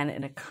 again,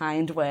 in a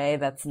kind way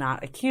that's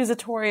not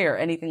accusatory or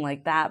anything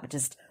like that, but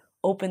just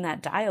open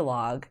that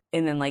dialogue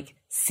and then like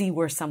see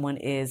where someone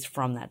is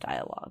from that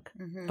dialogue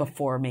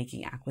before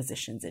making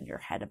acquisitions in your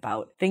head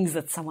about things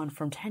that someone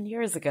from 10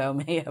 years ago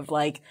may have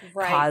like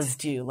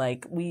caused you.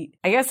 Like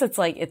I guess it's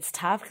like, it's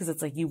tough because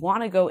it's like you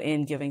want to go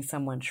in giving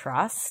someone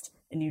trust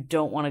and you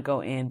don't want to go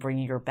in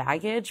bringing your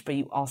baggage, but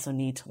you also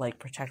need to like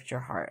protect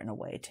your heart in a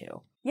way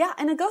too. Yeah,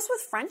 and it goes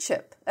with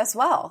friendship as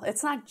well.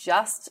 It's not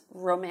just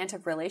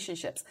romantic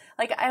relationships.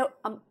 Like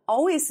I'm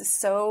always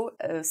so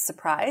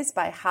surprised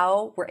by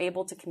how we're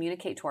able to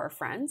communicate to our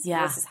friends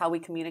versus how we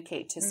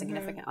communicate to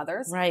significant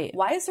others. Right.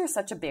 Why is there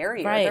such a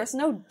barrier? Right. There's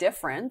no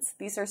difference.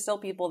 These are still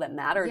people that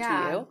matter to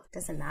you. It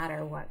doesn't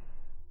matter what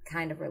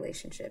kind of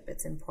relationship.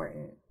 It's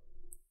important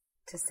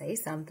to say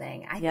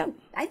something.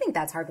 I think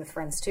that's hard with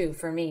friends too,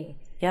 for me.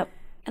 Yep.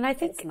 And I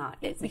think it's not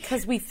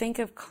because we think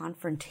of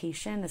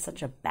confrontation as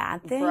such a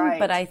bad thing, Right.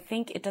 but I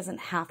think it doesn't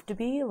have to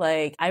be.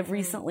 Like I've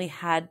recently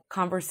had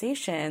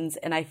conversations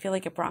and I feel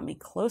like it brought me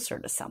closer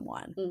to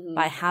someone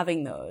by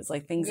having those,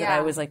 like things that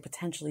I was like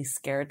potentially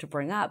scared to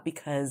bring up,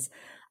 because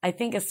I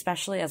think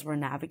especially as we're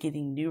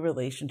navigating new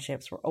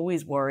relationships, we're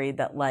always worried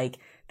that like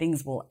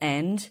things will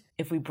end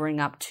if we bring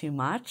up too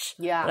much.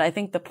 Yeah. But I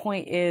think the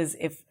point is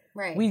if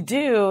we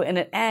do and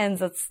it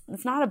ends,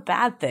 it's not a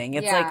bad thing.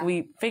 It's like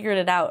we figured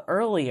it out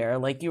earlier.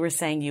 Like you were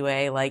saying,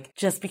 Yue, like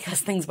just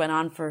because things went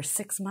on for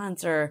 6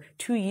 months or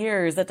 2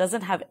 years, that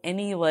doesn't have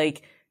any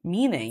like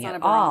meaning at all.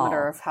 It's not a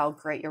barometer of how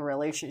great your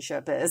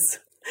relationship is.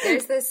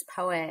 There's this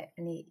poet,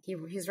 and he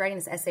was writing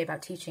this essay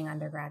about teaching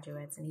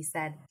undergraduates, and he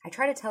said, I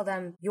try to tell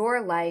them,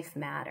 your life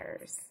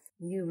matters.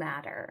 You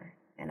matter.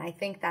 And I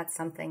think that's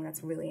something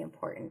that's really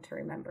important to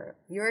remember.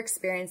 Your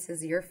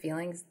experiences, your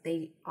feelings,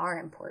 they are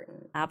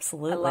important.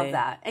 Absolutely. I love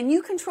that. And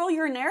you control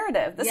your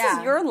narrative. This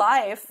is your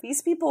life.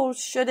 These people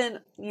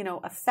shouldn't,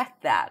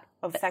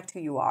 affect who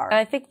you are. And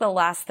I think the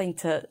last thing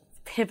to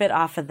pivot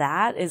off of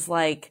that is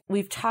like,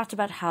 we've talked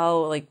about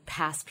how like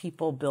past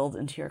people build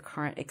into your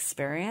current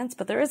experience,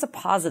 but there is a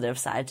positive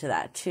side to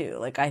that too.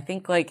 Like, I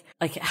think like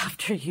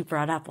after you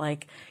brought up,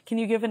 like, can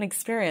you give an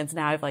experience?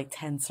 Now I have like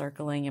 10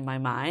 circling in my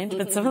mind,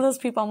 but some of those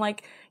people I'm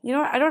like, you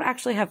know what? I don't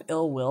actually have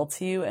ill will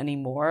to you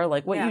anymore.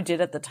 Like what you did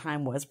at the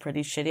time was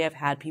pretty shitty. I've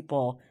had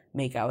people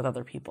make out with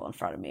other people in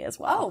front of me as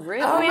well. Oh,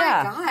 really? Oh,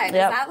 yeah. my God. Is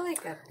Yep. that like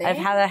a thing? I've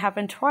had that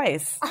happen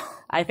twice.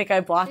 I think I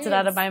blocked it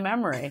out of my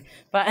memory.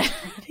 But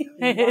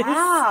anyways,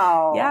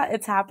 Wow. yeah,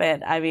 it's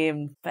happened. I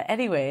mean, but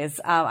anyways,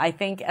 I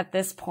think at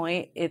this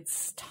point,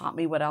 it's taught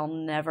me what I'll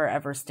never,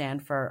 ever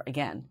stand for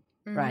again.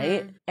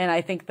 Right. And I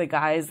think the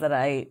guys that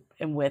I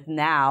am with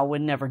now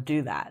would never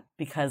do that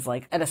because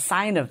like at a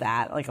sign of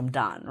that, like I'm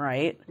done.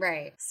 Right.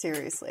 Right.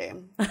 Seriously.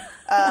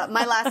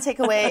 My last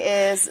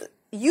takeaway is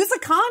use a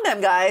condom,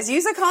 guys.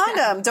 Use a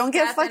condom. Don't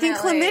get fucking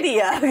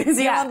chlamydia because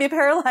you don't want to be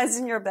paralyzed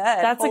in your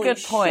bed. That's Holy a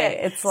good point. shit.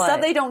 It's like stuff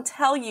they don't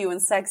tell you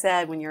in sex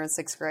ed when you're in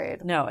 6th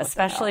grade. No,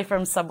 especially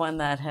from someone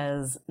that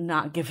has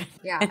not given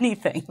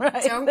anything,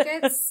 right? Don't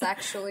get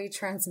sexually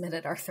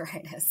transmitted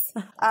arthritis.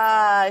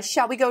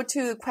 Shall we go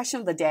to question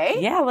of the day?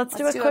 Yeah, let's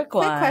do a quick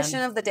one.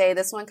 Question of the day.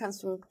 This one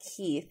comes from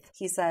Keith.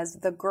 He says,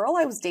 the girl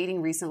I was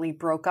dating recently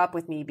broke up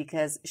with me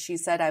because she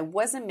said I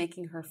wasn't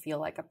making her feel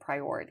like a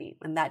priority,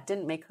 and that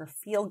didn't make her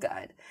feel good.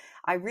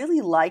 I really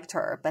liked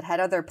her, but had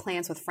other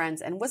plans with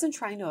friends and wasn't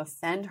trying to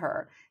offend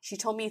her. She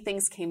told me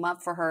things came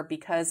up for her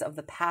because of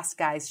the past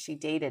guys she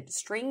dated,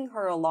 stringing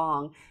her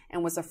along,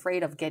 and was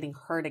afraid of getting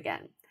hurt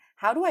again.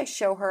 How do I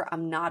show her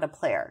I'm not a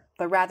player,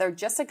 but rather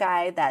just a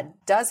guy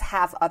that does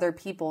have other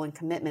people and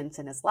commitments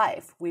in his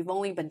life? We've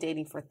only been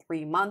dating for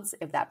 3 months,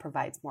 if that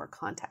provides more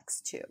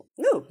context too.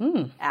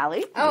 Ooh,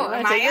 Allie? Oh,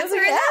 am I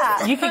answering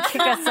that? You can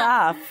kick us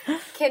off.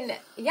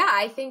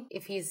 I think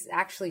if he's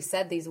actually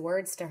said these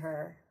words to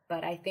her,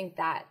 but I think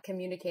that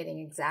communicating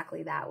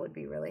exactly that would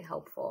be really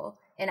helpful.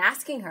 And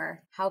asking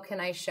her, how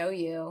can I show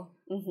you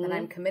that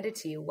I'm committed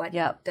to you? What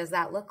does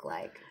that look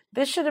like?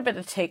 This should have been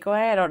a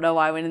takeaway. I don't know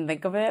why we didn't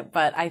think of it,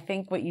 but I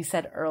think what you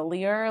said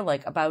earlier,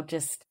 like about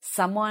just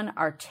someone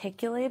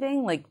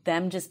articulating, like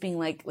them just being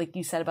like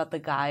you said about the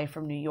guy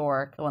from New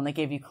York, the one that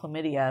gave you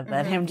chlamydia,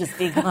 that him just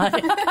being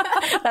like,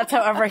 that's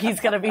however he's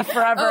going to be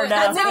forever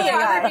now. That's how you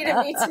are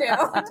to me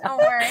too. Don't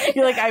worry.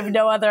 You're like, I have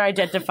no other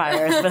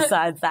identifiers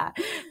besides that.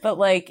 But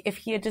like, if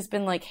he had just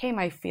been like, hey,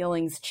 my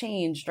feelings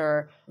changed,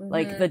 or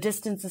like the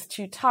distance is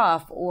too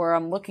tough, or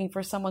I'm looking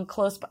for someone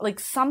close, but like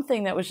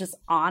something that was just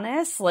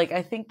honest. Like,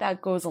 I think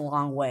that goes a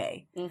long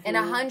way. And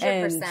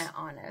 100%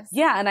 honest.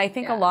 Yeah. And I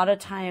think a lot of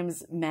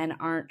times men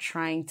aren't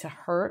trying to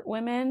hurt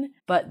women,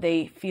 but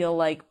they feel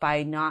like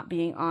by not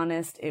being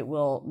honest, it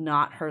will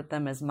not hurt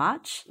them as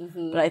much.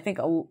 But I think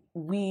I don't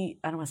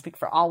want to speak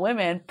for all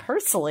women.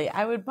 Personally,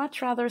 I would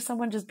much rather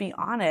someone just be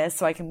honest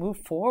so I can move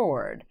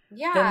forward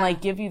than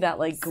like give you that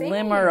like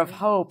glimmer of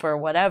hope or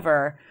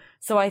whatever.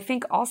 So I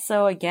think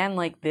also, again,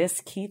 like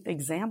this Keith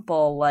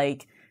example,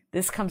 like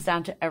this comes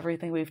down to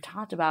everything we've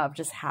talked about of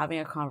just having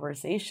a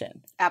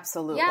conversation.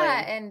 Absolutely.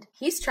 Yeah, and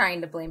he's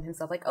trying to blame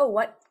himself. Like, oh,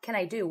 what can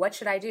I do? What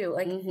should I do?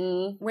 Like,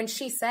 when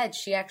she said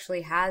she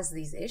actually has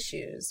these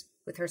issues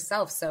with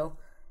herself, so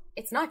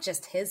it's not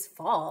just his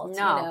fault, you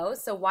know?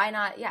 So why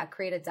not,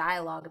 create a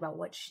dialogue about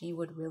what she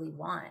would really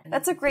want?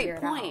 That's a great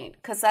point,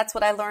 because that's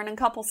what I learned in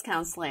couples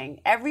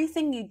counseling.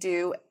 Everything you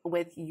do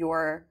with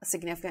your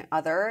significant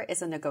other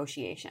is a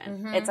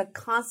negotiation. It's a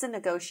constant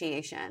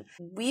negotiation.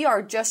 We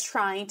are just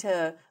trying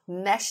to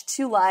mesh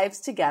two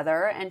lives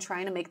together and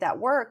trying to make that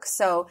work.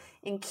 So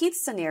in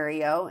Keith's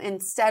scenario,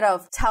 instead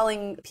of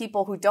telling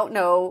people who don't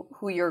know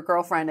who your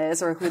girlfriend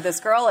is or who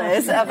this girl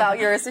is about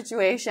your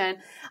situation,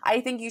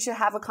 I think you should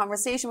have a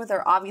conversation with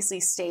her, obviously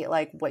state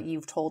like what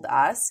you've told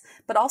us,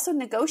 but also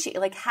negotiate,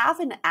 like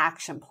have an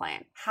action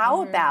plan.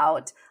 How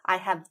about I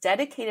have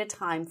dedicated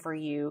time for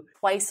you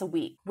twice a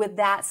week? Would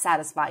that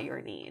satisfy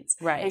your needs?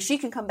 Right. And she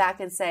can come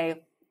back and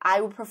say, I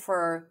would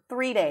prefer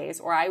 3 days,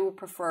 or I would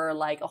prefer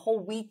like a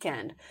whole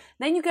weekend.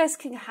 Then you guys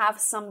can have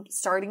some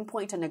starting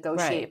point to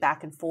negotiate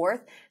back and forth.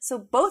 So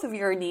both of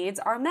your needs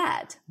are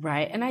met.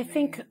 Right. And I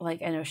think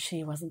like, I know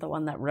she wasn't the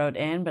one that wrote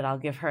in, but I'll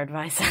give her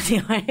advice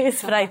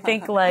anyways. But I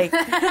think like,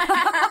 use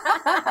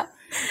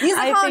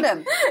a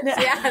condom.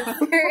 Yeah,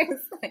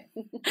 seriously.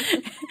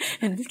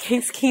 In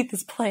case Keith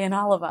is playing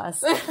all of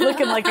us,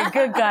 looking like a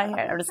good guy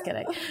here. I'm just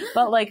kidding.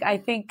 But like, I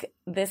think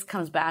this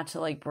comes back to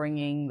like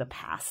bringing the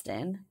past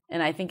in.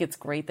 And I think it's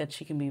great that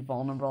she can be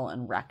vulnerable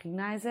and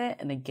recognize it.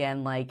 And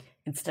again, like,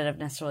 instead of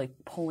necessarily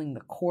pulling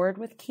the cord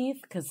with Keith,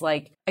 because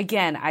like,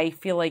 again, I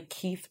feel like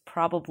Keith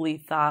probably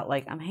thought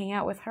like, I'm hanging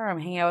out with her,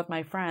 I'm hanging out with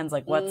my friends,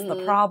 like what's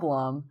the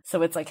problem?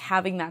 So it's like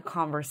having that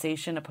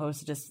conversation opposed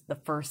to just the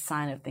first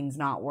sign of things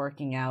not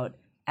working out,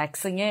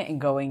 Xing it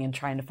and going and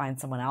trying to find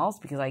someone else,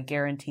 because I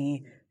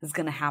guarantee this is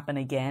going to happen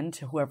again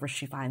to whoever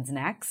she finds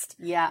next.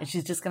 Yeah. And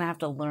she's just going to have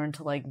to learn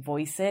to like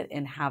voice it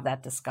and have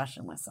that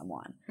discussion with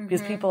someone,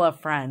 because people have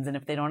friends, and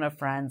if they don't have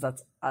friends,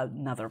 that's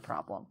another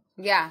problem.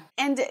 Yeah.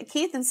 And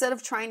Keith, instead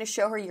of trying to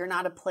show her you're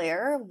not a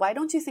player, why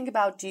don't you think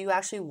about, do you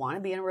actually want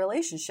to be in a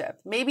relationship?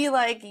 Maybe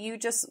like you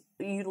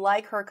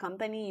like her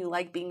company, you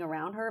like being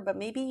around her, but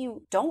maybe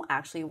you don't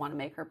actually want to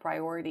make her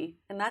priority.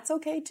 And that's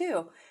okay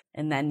too.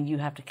 And then you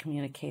have to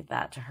communicate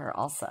that to her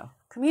also.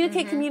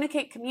 Communicate.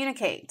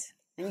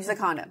 And use a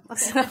condom.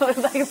 So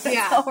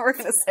that's all we're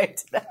going to say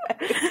today.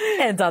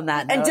 And on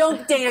that note. And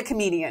don't date a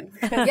comedian.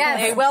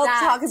 Yes, they will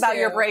talk about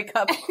your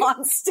breakup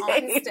on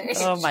stage.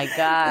 Oh my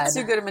God. It's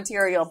too good a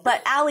material.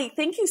 But Allie,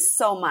 thank you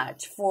so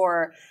much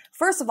for,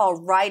 first of all,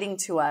 writing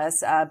to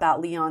us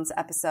about Leon's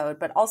episode,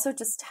 but also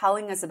just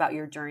telling us about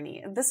your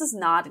journey. This is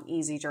not an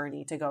easy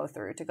journey to go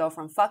through, to go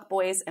from fuck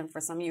boys, and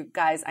for some of you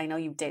guys, I know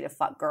you've dated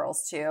fuck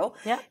girls too,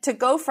 to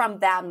go from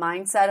that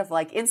mindset of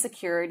like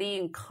insecurity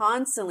and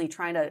constantly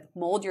trying to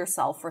mold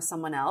yourself for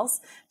someone else,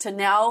 to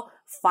now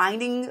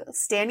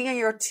standing on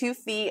your 2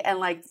 feet and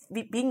like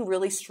being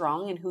really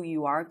strong in who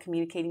you are,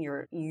 communicating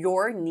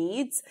your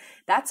needs.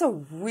 That's a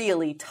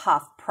really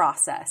tough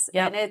process.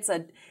 And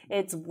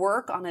it's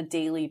work on a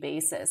daily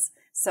basis.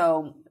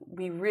 So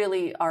we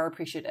really are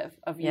appreciative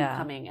of you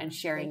coming and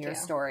sharing your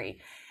story.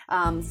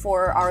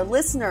 For our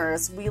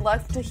listeners, we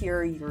love to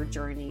hear your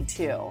journey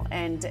too.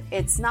 And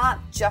it's not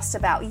just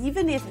about,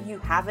 even if you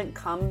haven't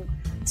come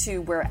to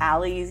where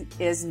Allie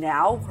is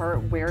now,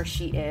 where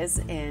she is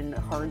in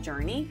her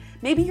journey,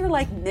 maybe you're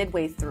like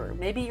midway through,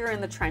 maybe you're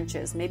in the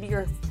trenches, maybe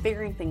you're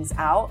figuring things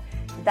out.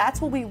 That's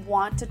what we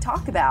want to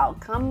talk about.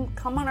 Come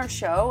on our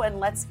show and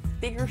let's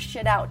figure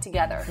shit out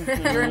together.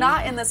 You're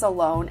not in this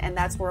alone, and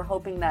that's where we're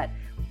hoping that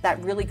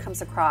really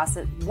comes across.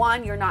 That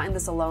one, you're not in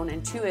this alone,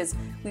 and two is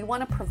we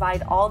want to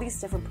provide all these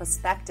different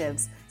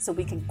perspectives so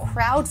we can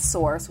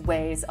crowdsource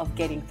ways of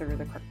getting through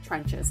the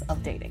trenches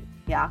of dating.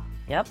 Yeah?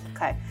 Yep.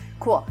 Okay,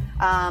 cool.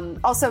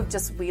 Also,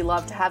 we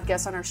love to have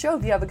guests on our show.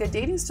 If you have a good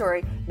dating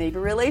story, maybe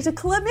related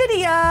to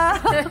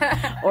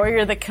chlamydia. Or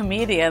you're the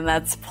comedian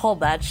that's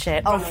pulled that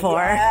shit before.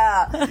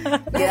 Yeah.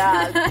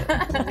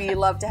 We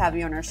love to have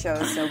you on our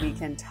show so we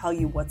can tell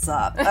you what's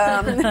up.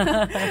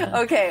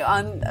 Okay,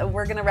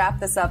 we're going to wrap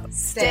this up.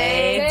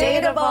 Stay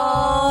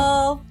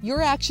dateable.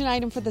 Your action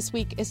item for this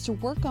week is to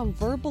work on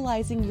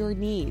verbalizing your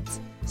needs.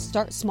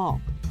 Start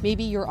small.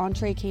 Maybe your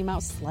entree came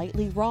out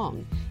slightly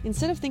wrong.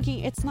 Instead of thinking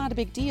it's not a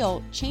big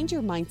deal, change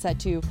your mindset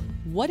to,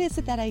 what is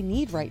it that I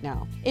need right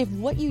now? If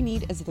what you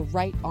need is the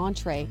right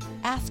entree,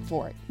 ask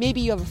for it. Maybe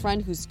you have a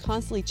friend who's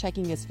constantly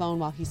checking his phone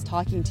while he's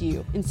talking to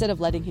you. Instead of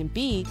letting him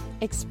be,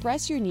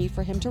 express your need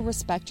for him to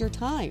respect your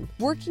time.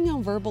 Working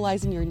on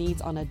verbalizing your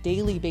needs on a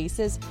daily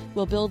basis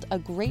will build a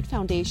great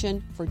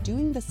foundation for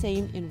doing the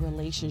same in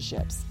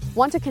relationships.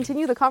 Want to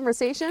continue the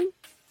conversation?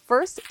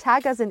 First,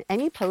 tag us in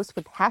any post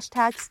with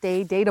hashtag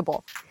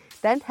StayDateable.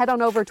 Then head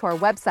on over to our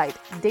website,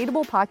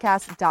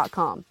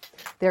 dateablepodcast.com.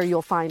 There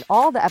you'll find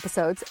all the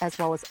episodes, as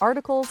well as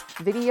articles,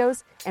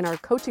 videos, and our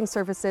coaching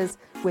services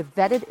with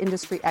vetted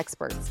industry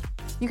experts.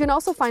 You can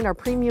also find our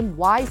premium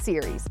Why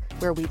series,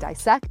 where we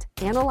dissect,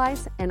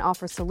 analyze, and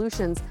offer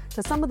solutions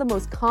to some of the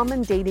most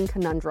common dating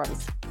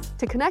conundrums.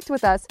 To connect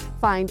with us,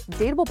 find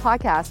Dateable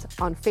Podcast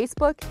on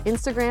Facebook,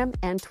 Instagram,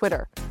 and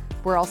Twitter.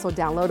 We're also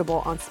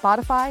downloadable on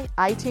Spotify,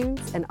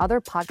 iTunes, and other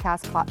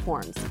podcast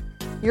platforms.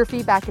 Your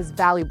feedback is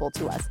valuable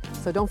to us,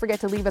 so don't forget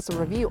to leave us a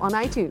review on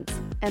iTunes.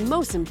 And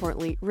most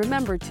importantly,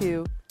 remember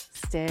to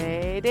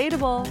stay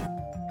dateable.